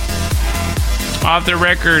Purrs off the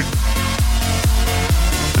record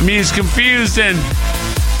Amused, Confused, and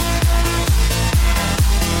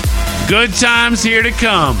Good Times Here to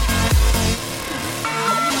Come.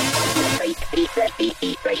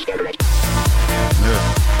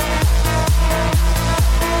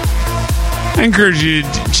 I encourage you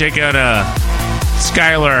to check out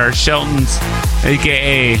Skylar Shelton's,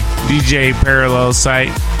 aka DJ Parallel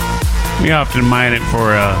site. We often mine it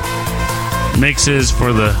for mixes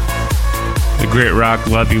for the Grit Rock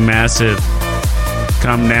Love You Massive.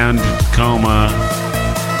 Come down to Tacoma,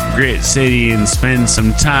 Grit City, and spend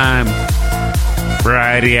some time.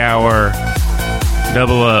 Variety Hour,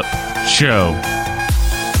 Double Up Show.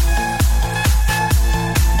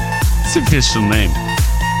 It's the official name.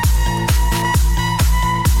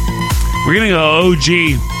 We're gonna go OG.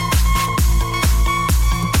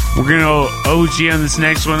 We're gonna go OG on this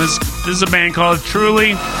next one. This is a band called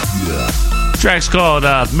Truly. The track's called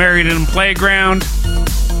Married in a Playground.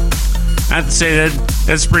 I have to say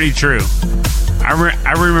that's pretty true. I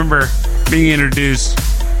remember being introduced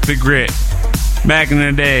to Grit back in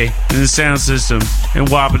the day in the sound system in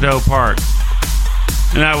Wapato Park.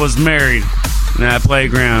 And I was married in that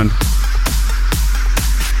playground.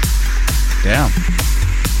 Damn.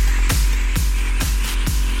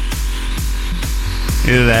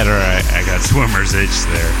 Either that or I got swimmer's itch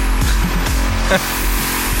there.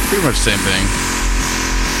 Pretty much the same thing.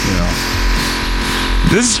 You know.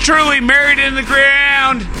 This is Truly Married in the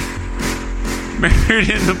Ground. Married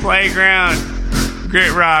in the Playground.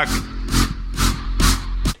 Grit Rock.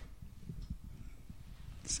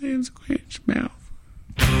 Sans Quench Mouth.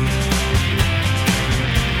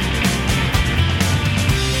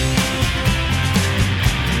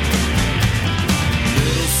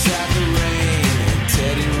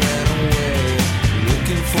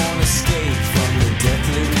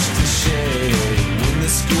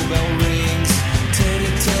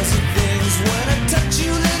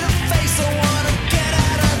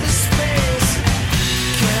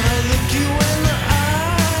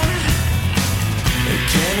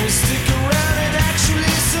 Stick around and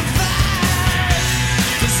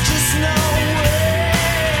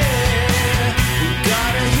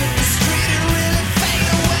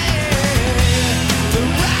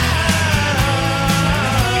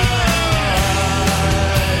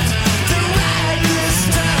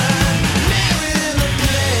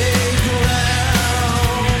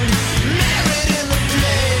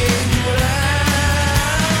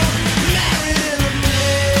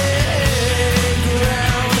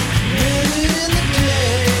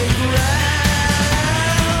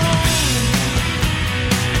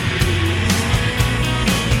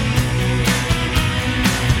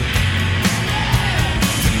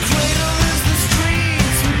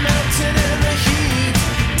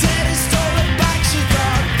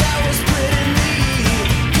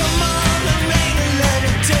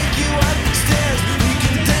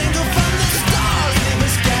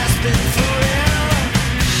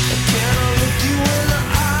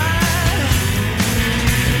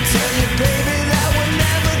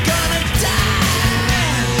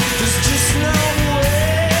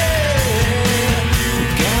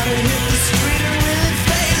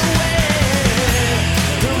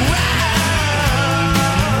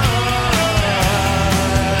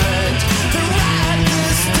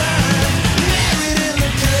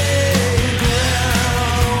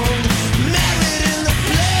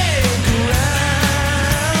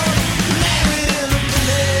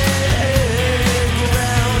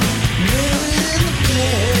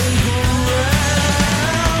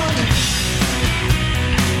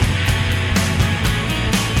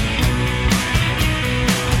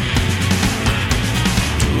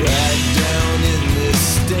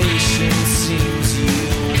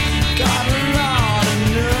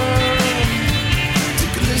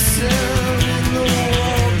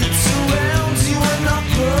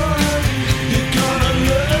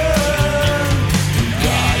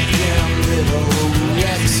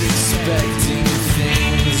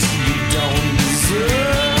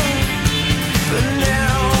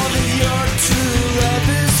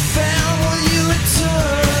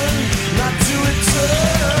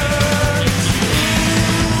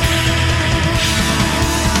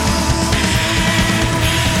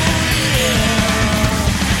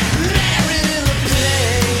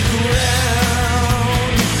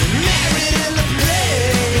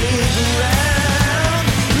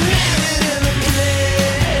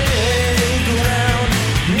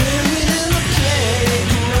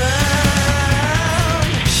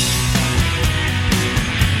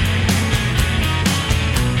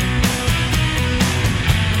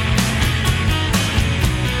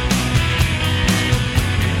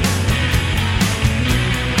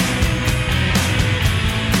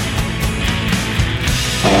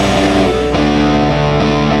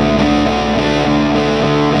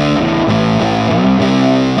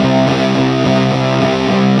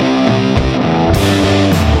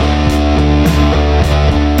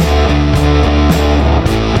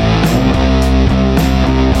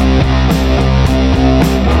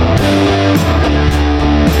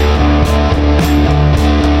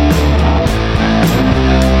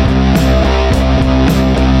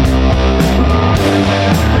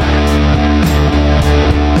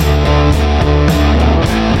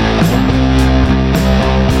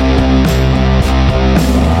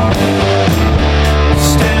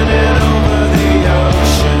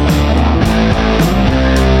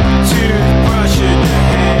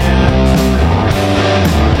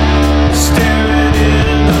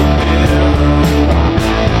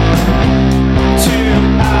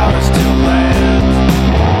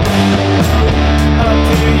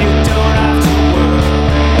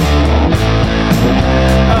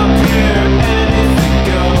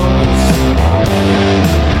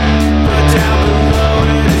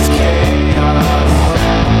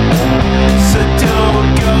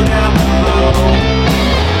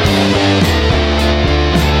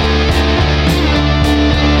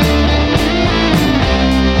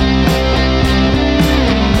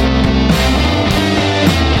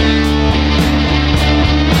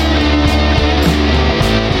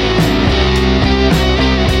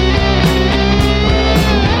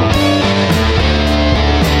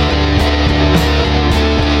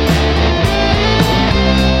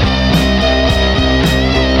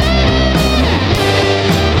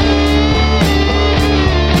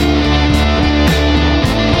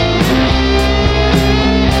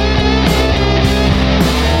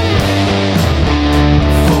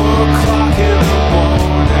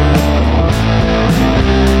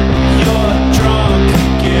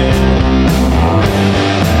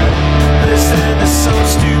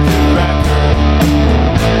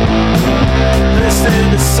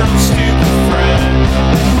some stupid friend.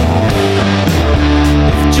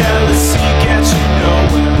 If jealousy gets you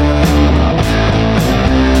nowhere,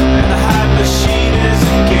 and the hype machine is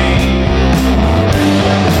a game,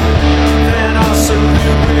 then I'll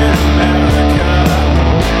salute in America,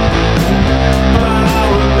 but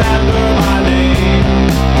I'll remember my name.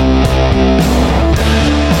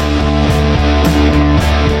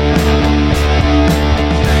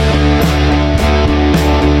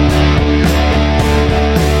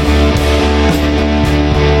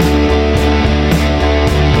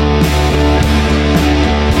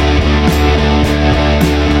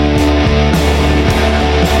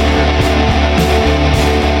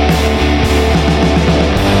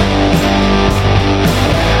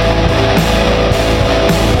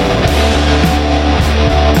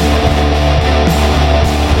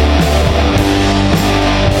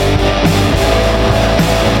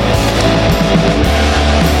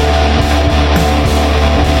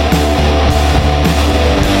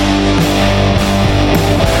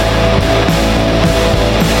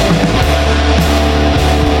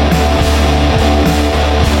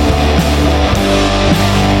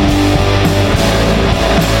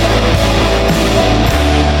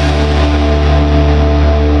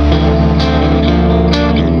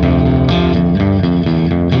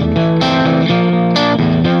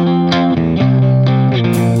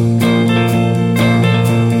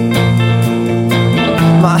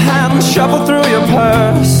 Shuffle through your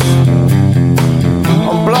purse.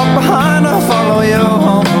 I'm blocked behind, I'll follow you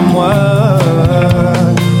home from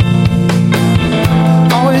work.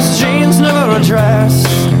 Always jeans, never a dress.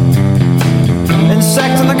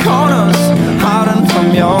 Insect in the corners, hiding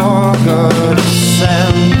from your good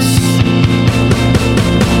sense.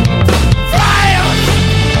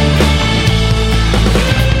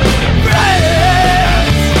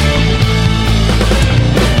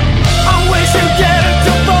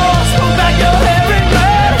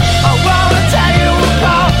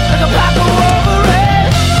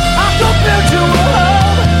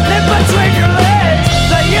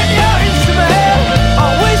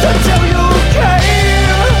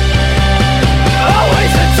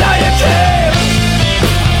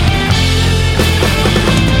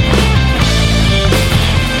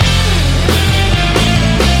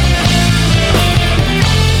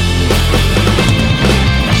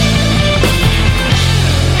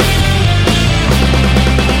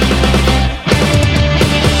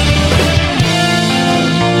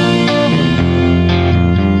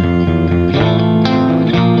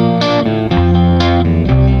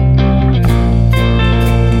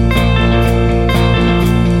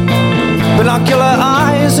 Binocular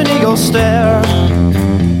eyes and eagle stare,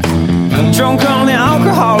 drunk on the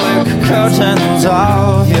alcoholic curtains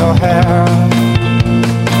of your hair.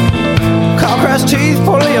 Cow-crest teeth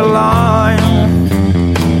fully aligned.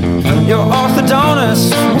 Your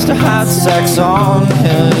orthodontist must have had sex on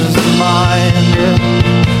his mind.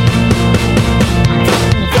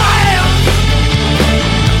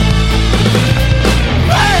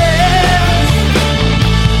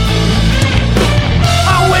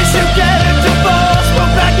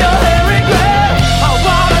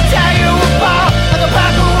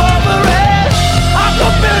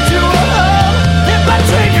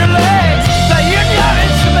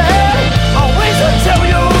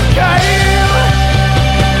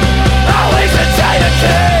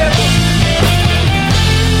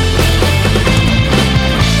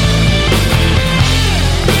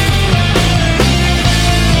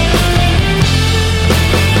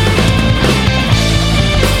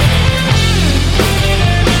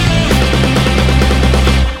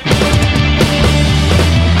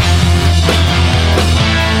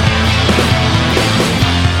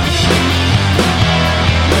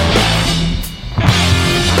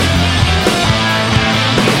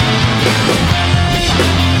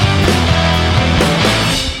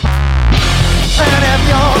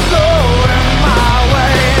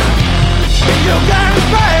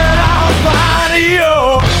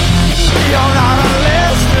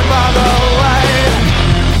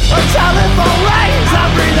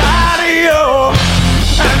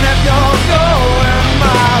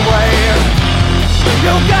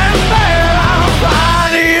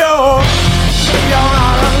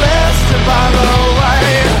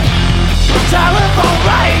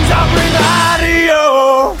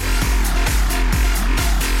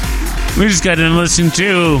 We just got to listen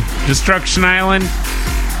to Destruction Island,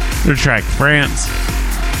 their track France.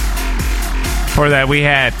 Before that, we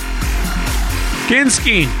had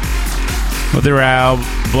Kinski with their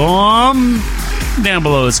album Down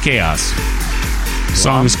Below is Chaos. The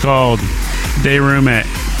song's called Day Room at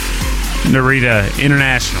Narita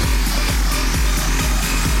International.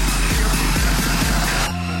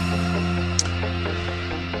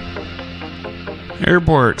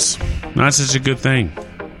 Airports, not such a good thing.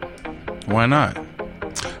 Why not?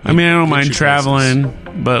 I mean, I don't mind you traveling,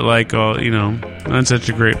 but like, not such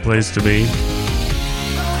a great place to be.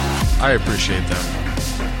 I appreciate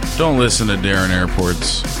that. Don't listen to Darren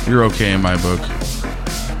Airports. You're okay in my book.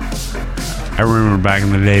 I remember back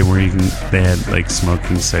in the day where they had like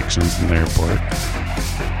smoking sections in the airport.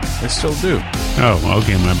 They still do. Oh,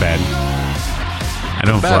 okay, my bad. I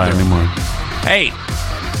don't fly Bathroom. anymore. Hey,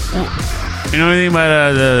 you know anything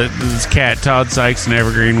about this cat Todd Sykes and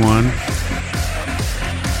Evergreen One?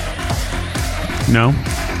 No.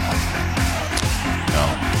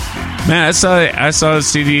 Man, I saw a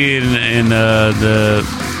CD in the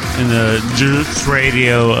Juice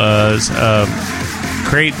Radio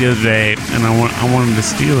crate the other day, and I wanted to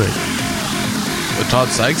steal it. The Todd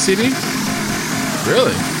Sykes CD?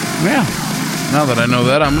 Really? Yeah. Now that I know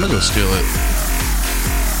that, I'm gonna go steal it.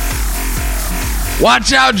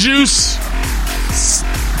 Watch out, Juice!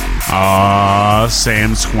 Aw,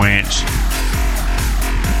 Sam Squanch.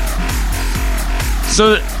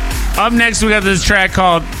 So, up next we got this track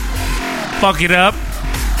called Fuck It Up.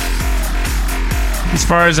 As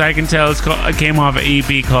far as I can tell, it came off an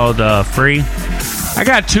EP called Free. I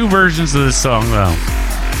got 2 versions of this song, though.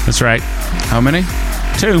 That's right. How many?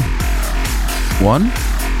 2. 1?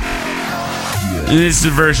 And this is the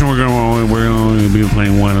version we're gonna be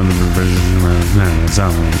playing one of the versions. No, that's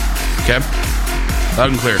not right. Okay. Loud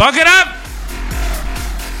and clear. Fuck It Up!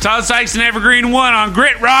 Todd Sykes and Evergreen One on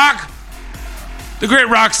Grit Rock. The Grit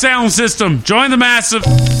Rock sound system. Join the massive.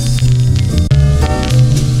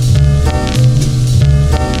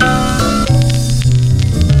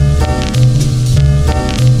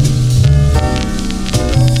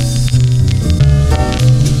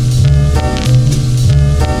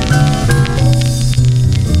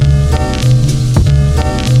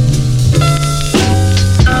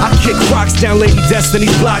 Down Lady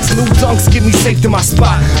Destiny's blocks, new dunks get me safe to my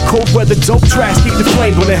spot. Cold weather, dope trash, keep the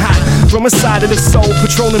flame burning hot. From a side of the soul,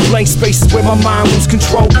 patrolling blank spaces where my mind lose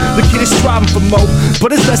control. The kid is striving for more, but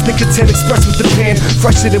it's less than content. Express with the pen,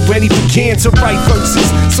 fresher than when he began to write verses.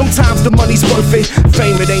 Sometimes the money's worth it,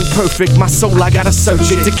 fame it ain't perfect. My soul, I gotta search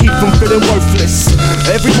it to keep from feeling worthless.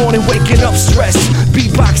 Every morning waking up stressed,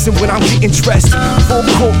 beatboxing when I'm getting dressed. Full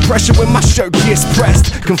court pressure when my shirt gets pressed.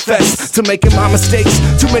 Confess to making my mistakes.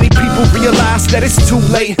 Too many people realize that it's too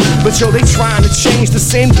late, but yo, they trying to change the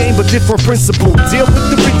same game but different principle. Deal with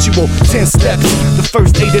the ritual, 10 steps. The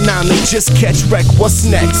first 8 to 9, they just catch wreck. What's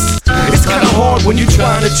next? It's kinda hard when you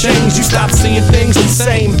trying to change. You stop seeing things the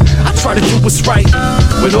same. I try to do what's right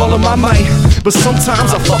with all of my might, but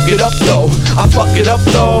sometimes I fuck it up though.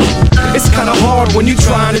 It's kinda hard when you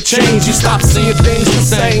trying to change. You stop seeing things the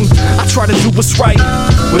same. I try to do what's right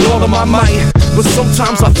with all of my might, but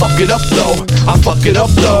sometimes I fuck it up though.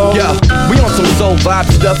 Yeah, we on some soul vibe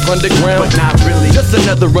stuff underground, but not really. Just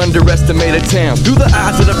another underestimated town. Through the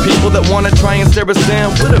eyes of the people that wanna try and stare us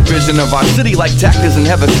down, with a vision of our city like Tack doesn't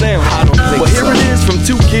have a sound. I don't think well, here it is from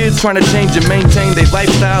 2 kids trying to change and maintain their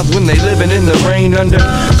lifestyles when they living in the rain under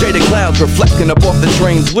jaded clouds reflecting up off the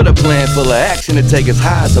trains with a plan full of action to take us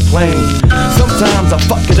high as a plane. Sometimes I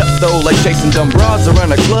fuck it up though, like chasing dumb broads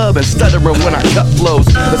around a club and stuttering when I cut flows,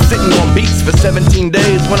 but sitting on beats for 17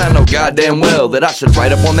 days when I know goddamn well that I should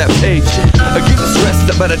write up on that page. Getting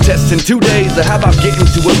stressed about a test in 2 days, or how about getting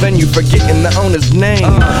to a venue forgetting the owner's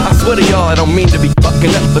name? I swear to y'all, I don't mean to be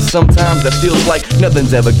fucking up, but sometimes it feels like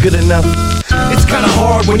nothing's ever good enough. It's kinda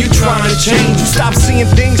hard when you trying to change. You stop seeing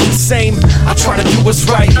things the same. I try to do what's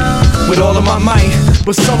right with all of my might,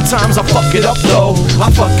 but sometimes I fuck it up though.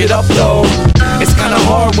 It's kinda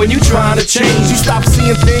hard when you trying to change. You stop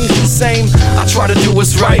seeing things the same. I try to do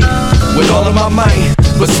what's right with all of my might,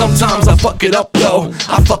 but sometimes I fuck it up though.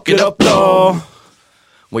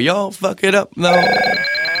 Well, y'all fuck it up though.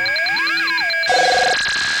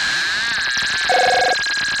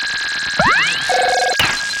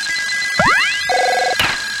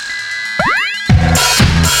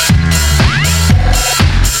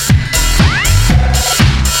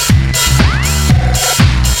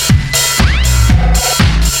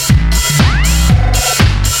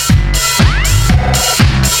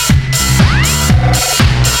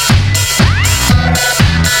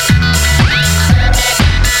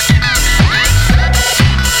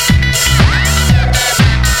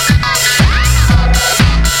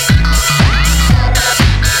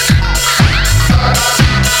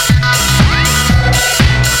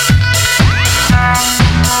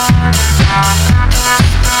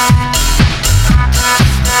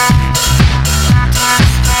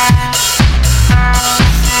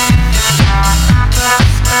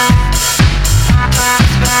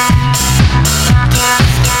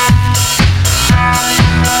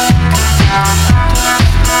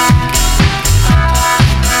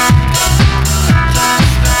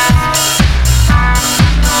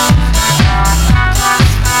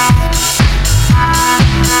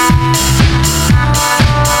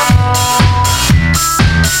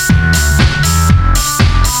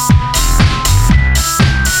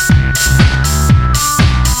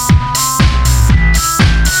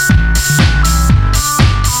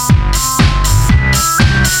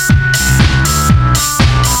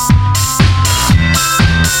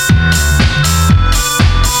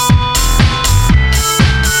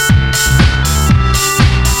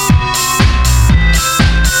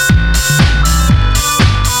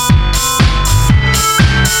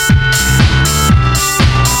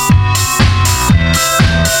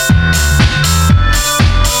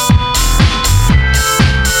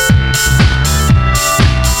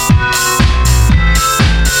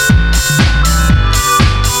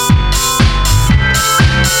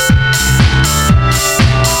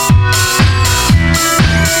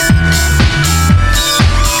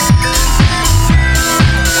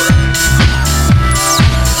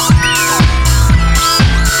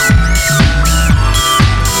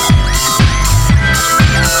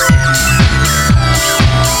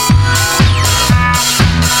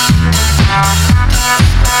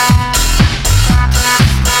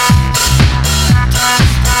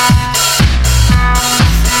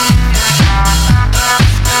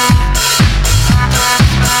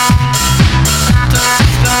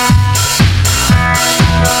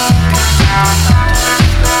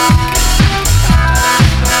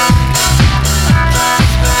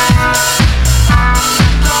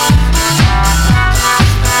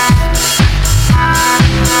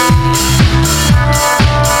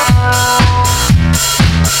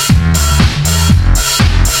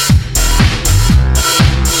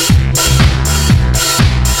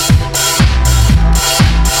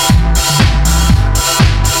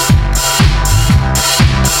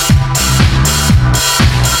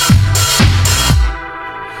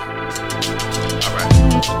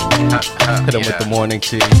 Hit him with the morning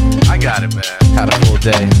tea. I got it, man. Had a full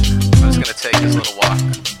day. I'm just gonna take this little walk.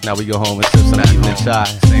 Now we go home and sip some evening chai.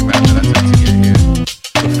 Same route that I took to get here.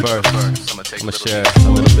 But first, I'm gonna share a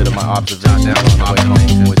little bit of my observations on the way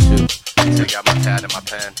home with you. Take out my pad and my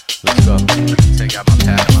pen. Let's go. Take out my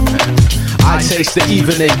pad and my pen. I taste the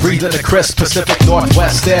evening, breathing the crisp Pacific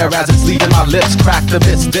Northwest air as it's leaving my lips. Crack the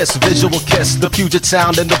midst, this visual kiss, the Puget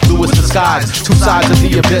Sound and the bluest of skies. Two sides of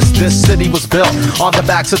the abyss, this city was built on the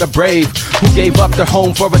backs of the brave, who gave up their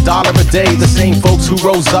home for $1 a day. The same folks who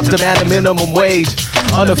rose up demanding minimum wage.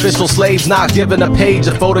 Unofficial slaves not given a page,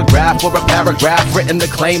 a photograph or a paragraph written to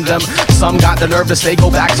claim them. Some got the nerve to say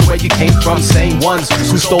go back to where you came from. Same ones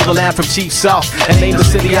who stole the land from Chief Self and named the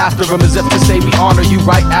city after him, as if to say we honor you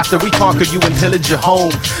right after we conquer you and pillage your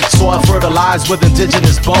home. Soil fertilized with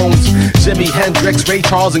indigenous bones. Jimi Hendrix, Ray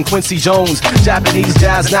Charles and Quincy Jones. Japanese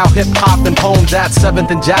jazz, now hip hop and poems at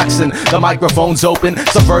 7th and Jackson. The microphone's open,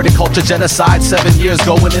 subverted culture genocide. 7 years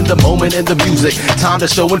going in the moment in the music. Time to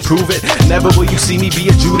show and prove it. Never will you see me be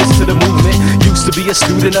a Judas to the movement. Used to be a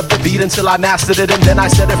student of the beat until I mastered it, and then I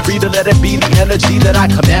set it free to let it be the energy that I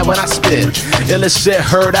command when I spit. Illest shit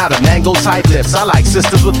heard out of mango tight lips. I like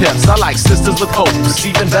sisters with hips, I like sisters with hope. It's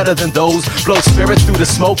even better than those. Blow spirits through the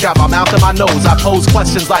smoke out my mouth and my nose. I pose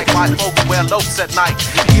questions like why folks wear loafs at night.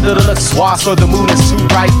 Either the swatch or the moon is too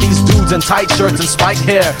bright. These dudes in tight shirts and spiked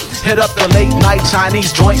hair hit up the late night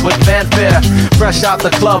Chinese joint with fanfare. Fresh out the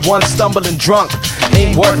club, one stumbling drunk.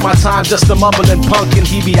 Ain't worth my time, just a mumbling punk. And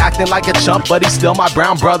he be acting like a chump, but he's still my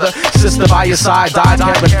brown brother. Sister by your side, died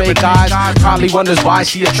having fake eyes. Probably wonders why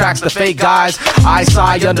she attracts the fake guys. I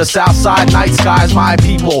sigh under Southside night skies. My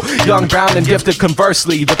people, young, brown, and gifted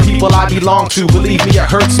conversely. The people I belong to, believe me, it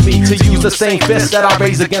hurts me to use the same fist that I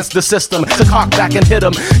raise against the system. To cock back and hit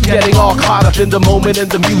them, getting all caught up in the moment in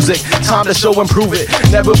the music. Time to show and prove it.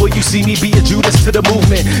 Never will you see me be a Judas to the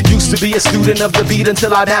movement. Used to be a student of the beat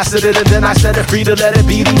until I mastered it, and then I set it free to let it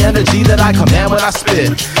be the energy that I command when I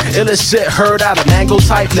spit. Illest shit heard out of mango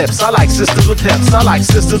tight lips. I like sisters with hips, I like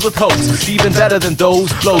sisters with hopes. Even better than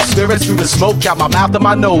those. Blow spirits through the smoke out my mouth and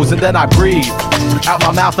my nose, and then I breathe. Out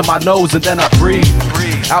my mouth and my nose, and then I breathe.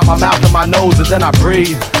 Out my mouth and my nose, and then I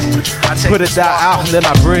breathe. I put it down out, and then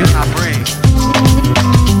I breathe.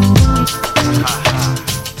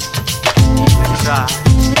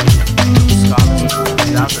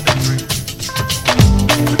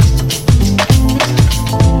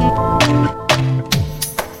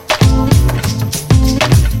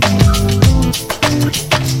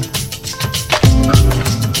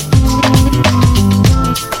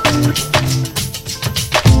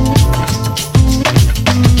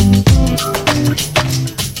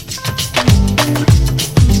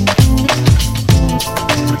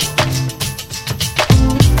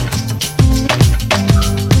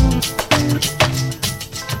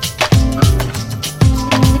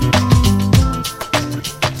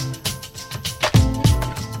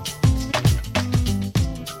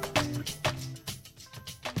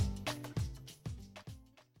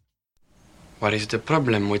 What is the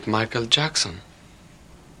problem with Michael Jackson?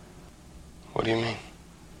 What do you mean?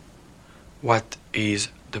 What is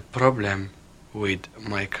the problem with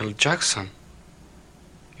Michael Jackson?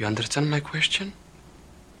 You understand my question?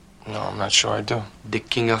 No, I'm not sure I do. The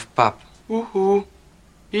king of pop. Woohoo!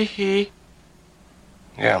 Hee.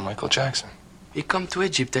 Yeah, Michael Jackson. He come to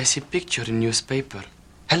Egypt, I see picture in newspaper.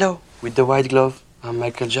 Hello, with the white glove. I'm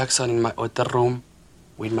Michael Jackson in my hotel room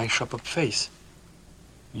with my shop up face.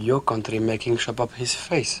 Your country making shop up his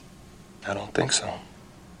face. I don't think so.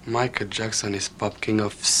 Michael Jackson is pop king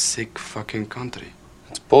of sick fucking country.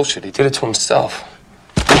 That's bullshit. He did it to himself.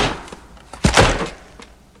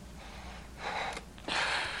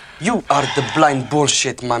 You are the blind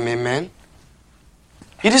bullshit, my man.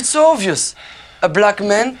 It is so obvious. A black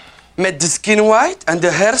man made the skin white and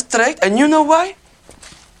the hair straight, and you know why?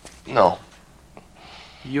 No.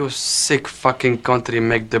 You sick fucking country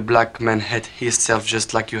make the black man hate himself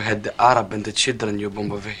just like you had the Arab and the children you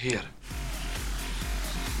bomb over here.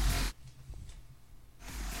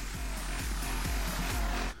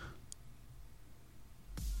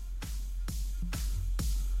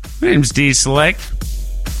 My name's D Select.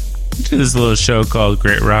 I do this little show called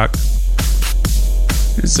Great Rock.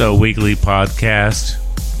 It's a weekly podcast.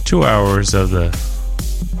 2 hours of the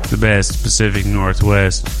best Pacific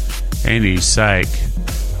Northwest and East Psych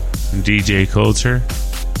and DJ culture.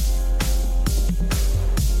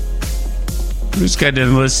 We just got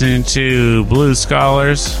done listening to Blue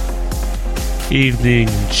Scholars, Evening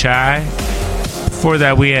Chai. Before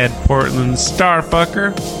that, we had Portland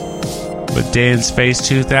Starfucker with Dance Face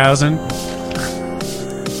 2000.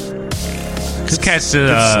 Just catch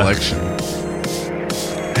the selection.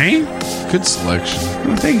 Right? Good selection.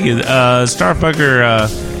 Well, thank you. Starfucker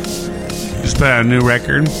just put out a new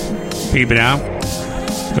record. Peep it out.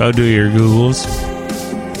 Go do your Googles.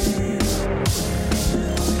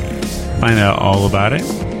 Find out all about it.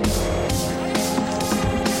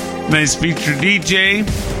 Nice feature DJ.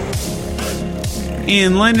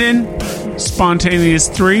 Ian Linden. Spontaneous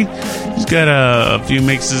 3. He's got a few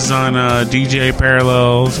mixes on DJ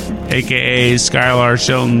Parallels, aka Skylar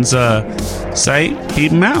Shelton's site.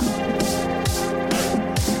 Keep him out.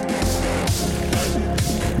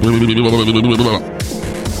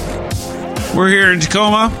 We're here in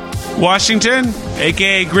Tacoma, Washington,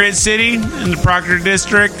 aka Grid City, in the Proctor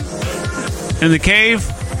District, in the Cave.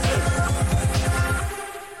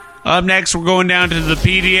 Up next, we're going down to the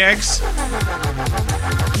PDX.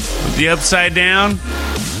 With the Upside Down.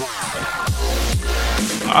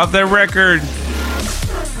 Off their record,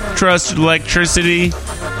 Trusted Electricity.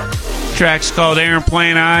 Track's called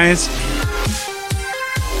Airplane Eyes.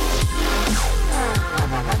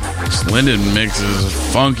 This Linden mix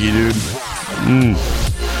is funky, dude.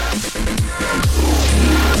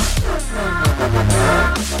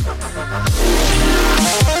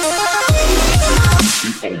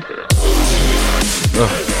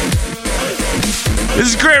 This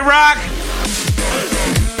is great rock.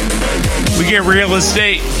 We get real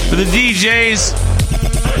estate for the DJs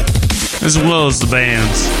as well as the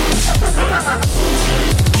bands.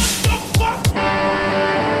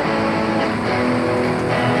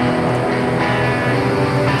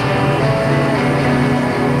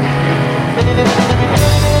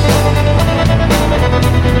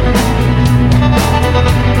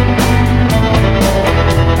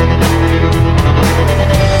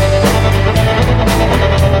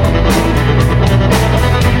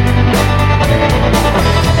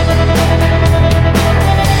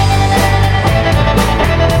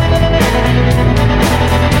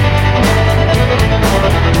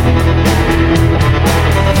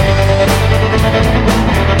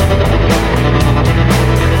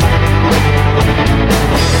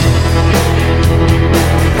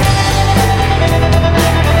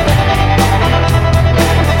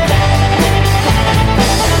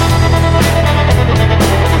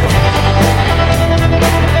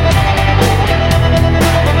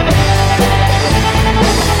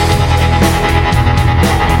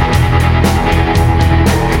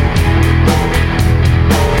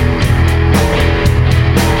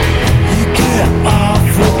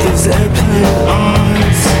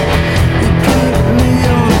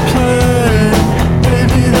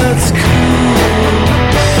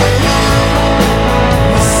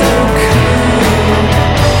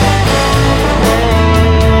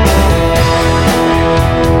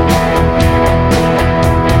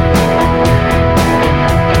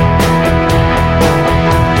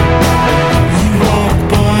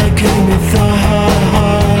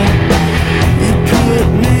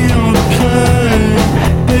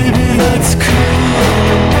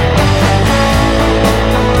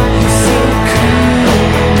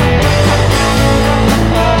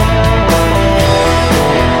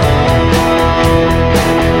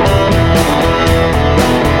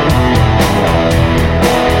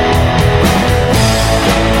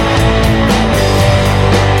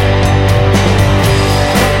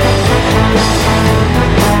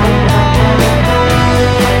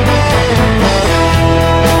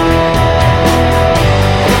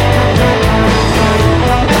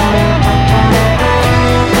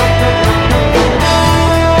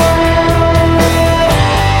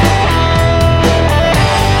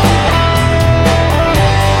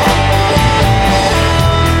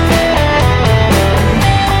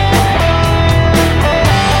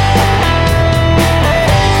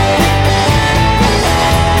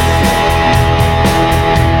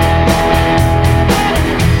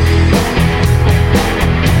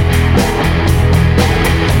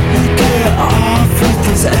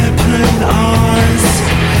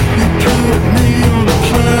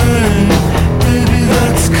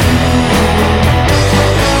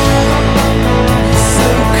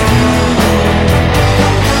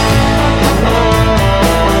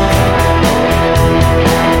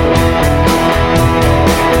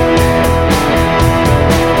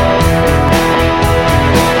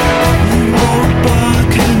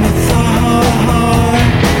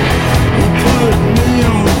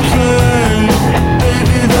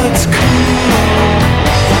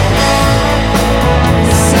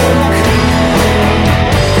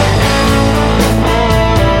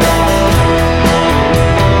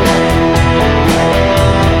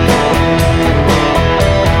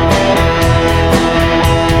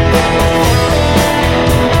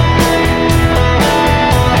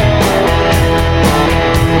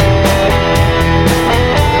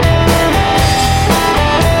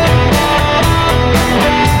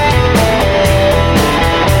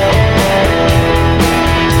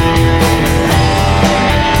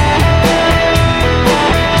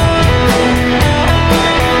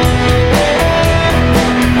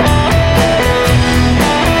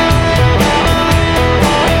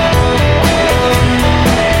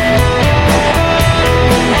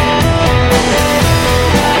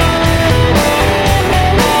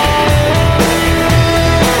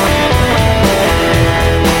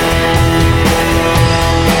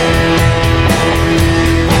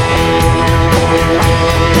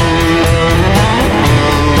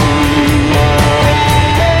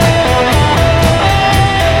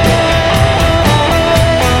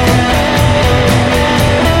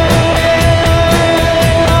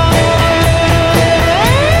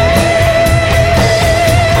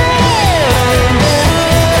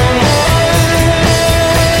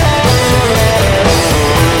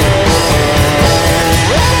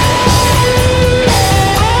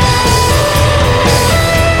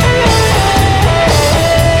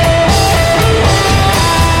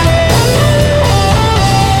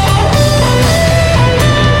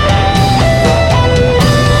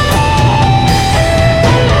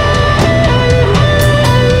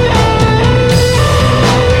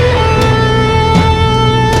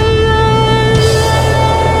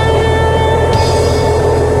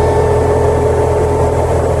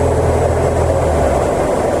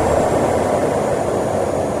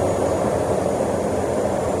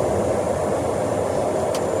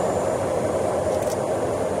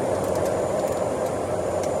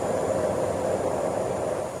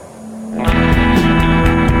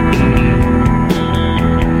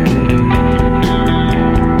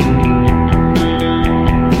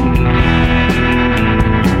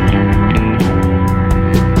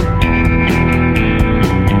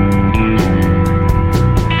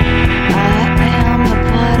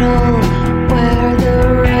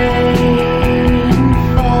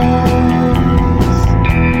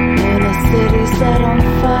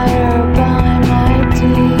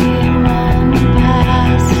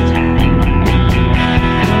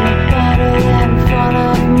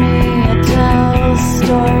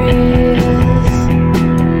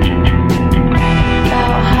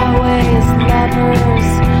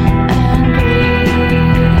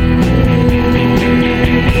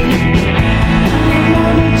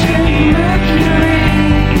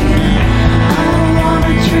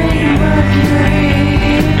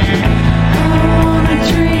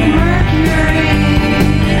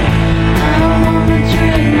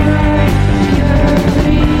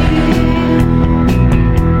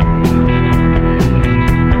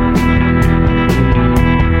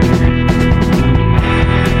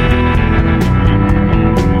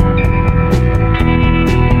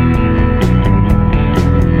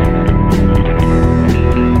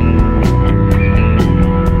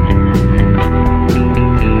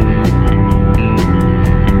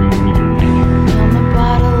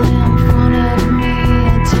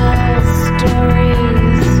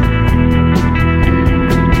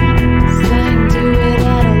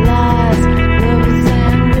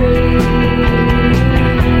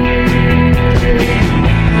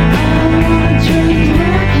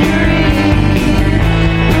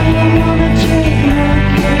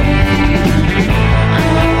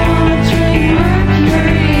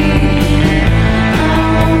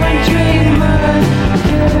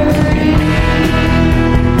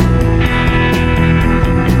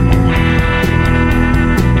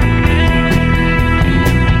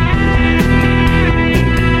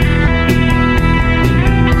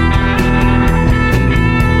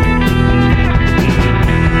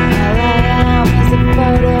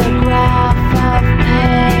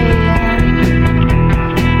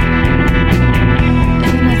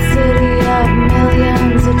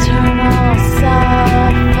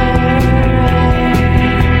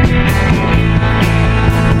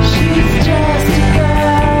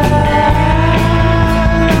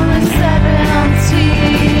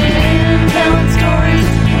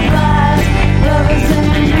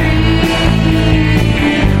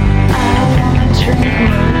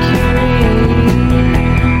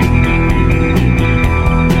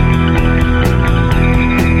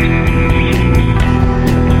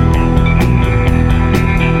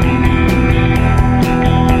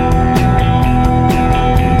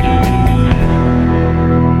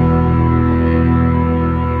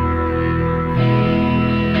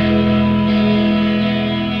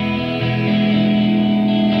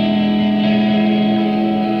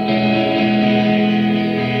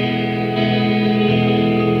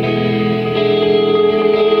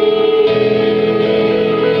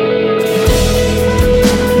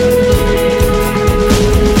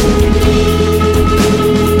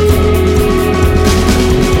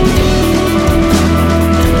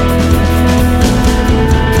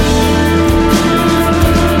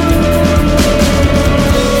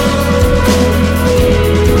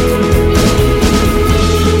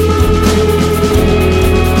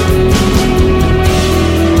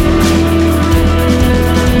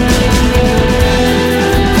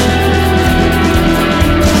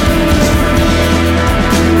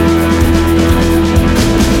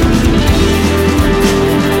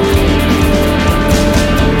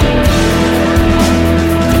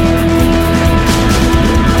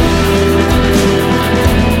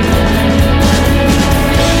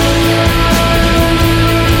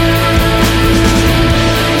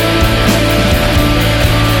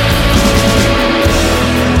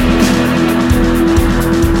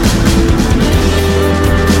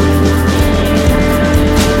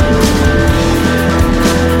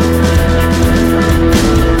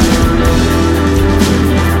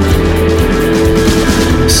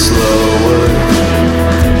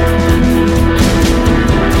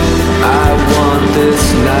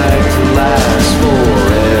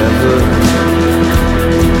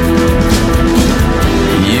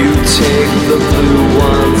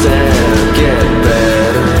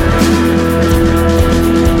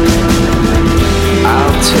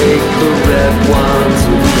 at once,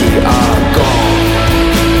 we are gone.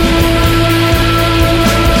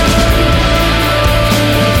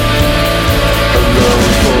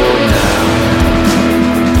 Alone for now.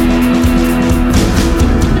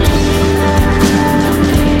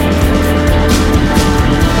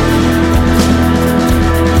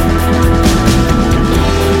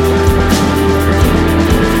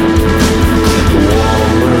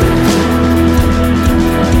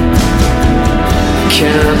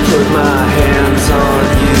 Can't put my hands on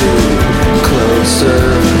you closer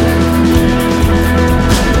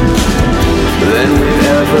than we've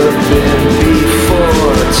ever been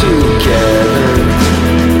before together.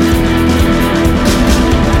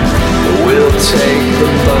 We'll take the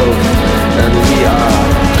boat and we are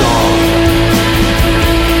gone.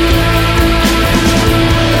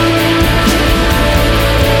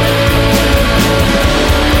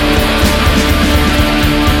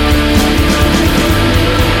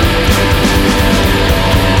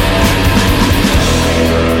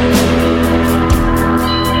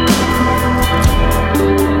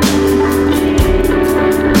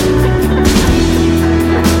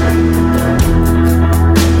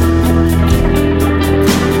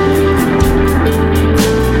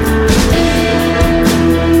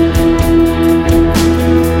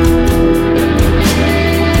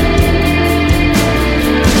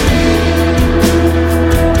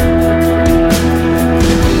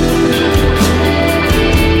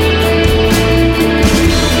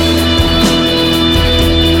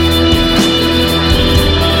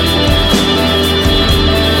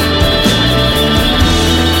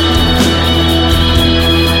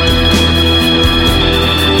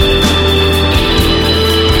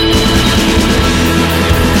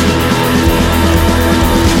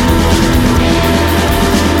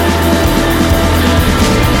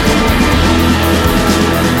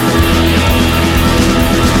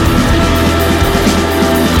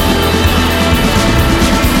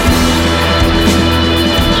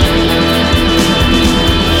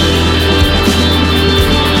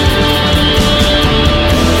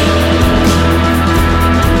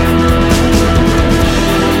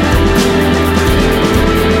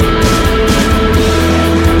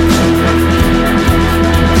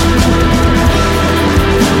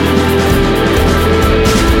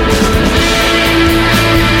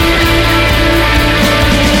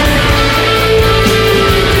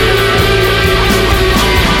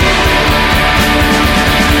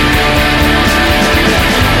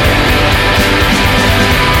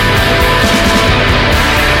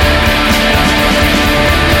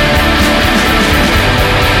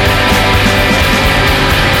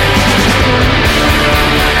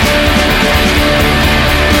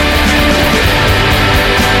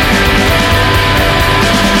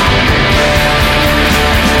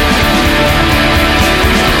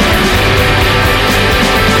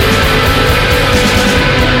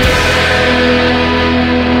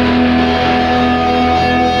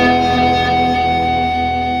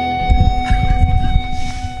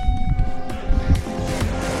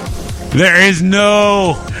 There is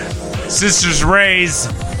no Sisters Raise.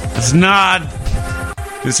 It's not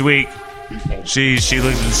this week. She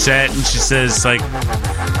looked at the set and she says like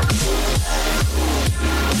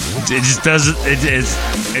it just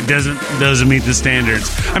doesn't meet the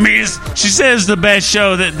standards. I mean, she says the best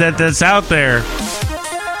show that's out there,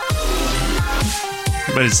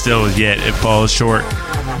 but it's still it falls short.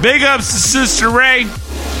 Big ups to Sister Ray.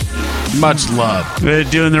 Much love.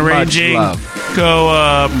 Doing the Ray Jing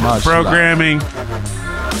programming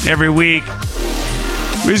every week.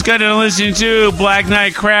 We just got done listening to Black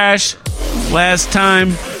Knight Crash last time.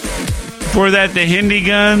 Before that, the Hindi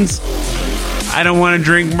Guns. I Don't Want to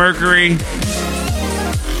Drink Mercury.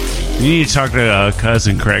 You need to talk to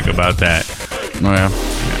cousin Craig about that. Oh yeah.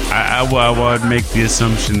 I would make the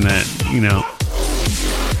assumption that, you know,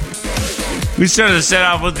 we started to set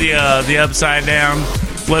off with the upside down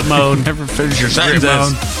flip mode. Never finish your flip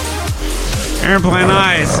mode. Airplane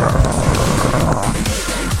Eyes.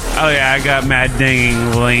 Oh yeah, I got mad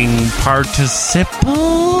dangling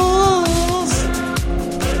participles.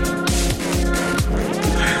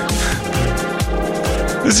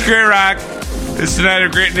 This is Great Rock. It's the Night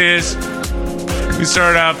of Greatness. We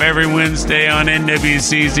start off every Wednesday on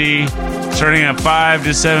NWCZ, starting at 5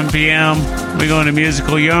 to 7 p.m. We go into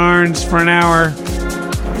musical yarns for an hour.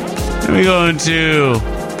 Then we go into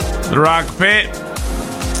the Rock Pit.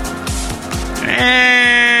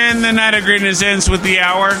 And the Night of Greatness ends with the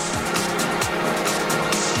hour.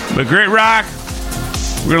 But Great Rock,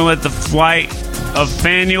 we're going to let the flight of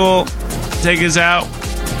Fanuel take us out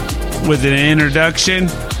with an introduction.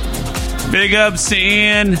 Big ups to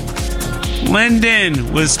Ian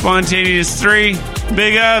Lyndon with Spontaneous 3.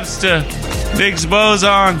 Big ups to Biggs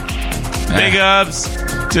Boson. Big ups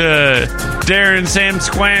to Darren Sam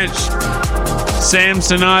Squanch. Sam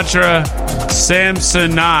Sinatra.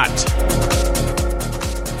 Samsonot.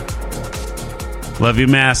 Love you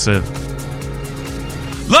massive.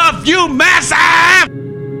 Love you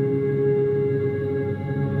massive!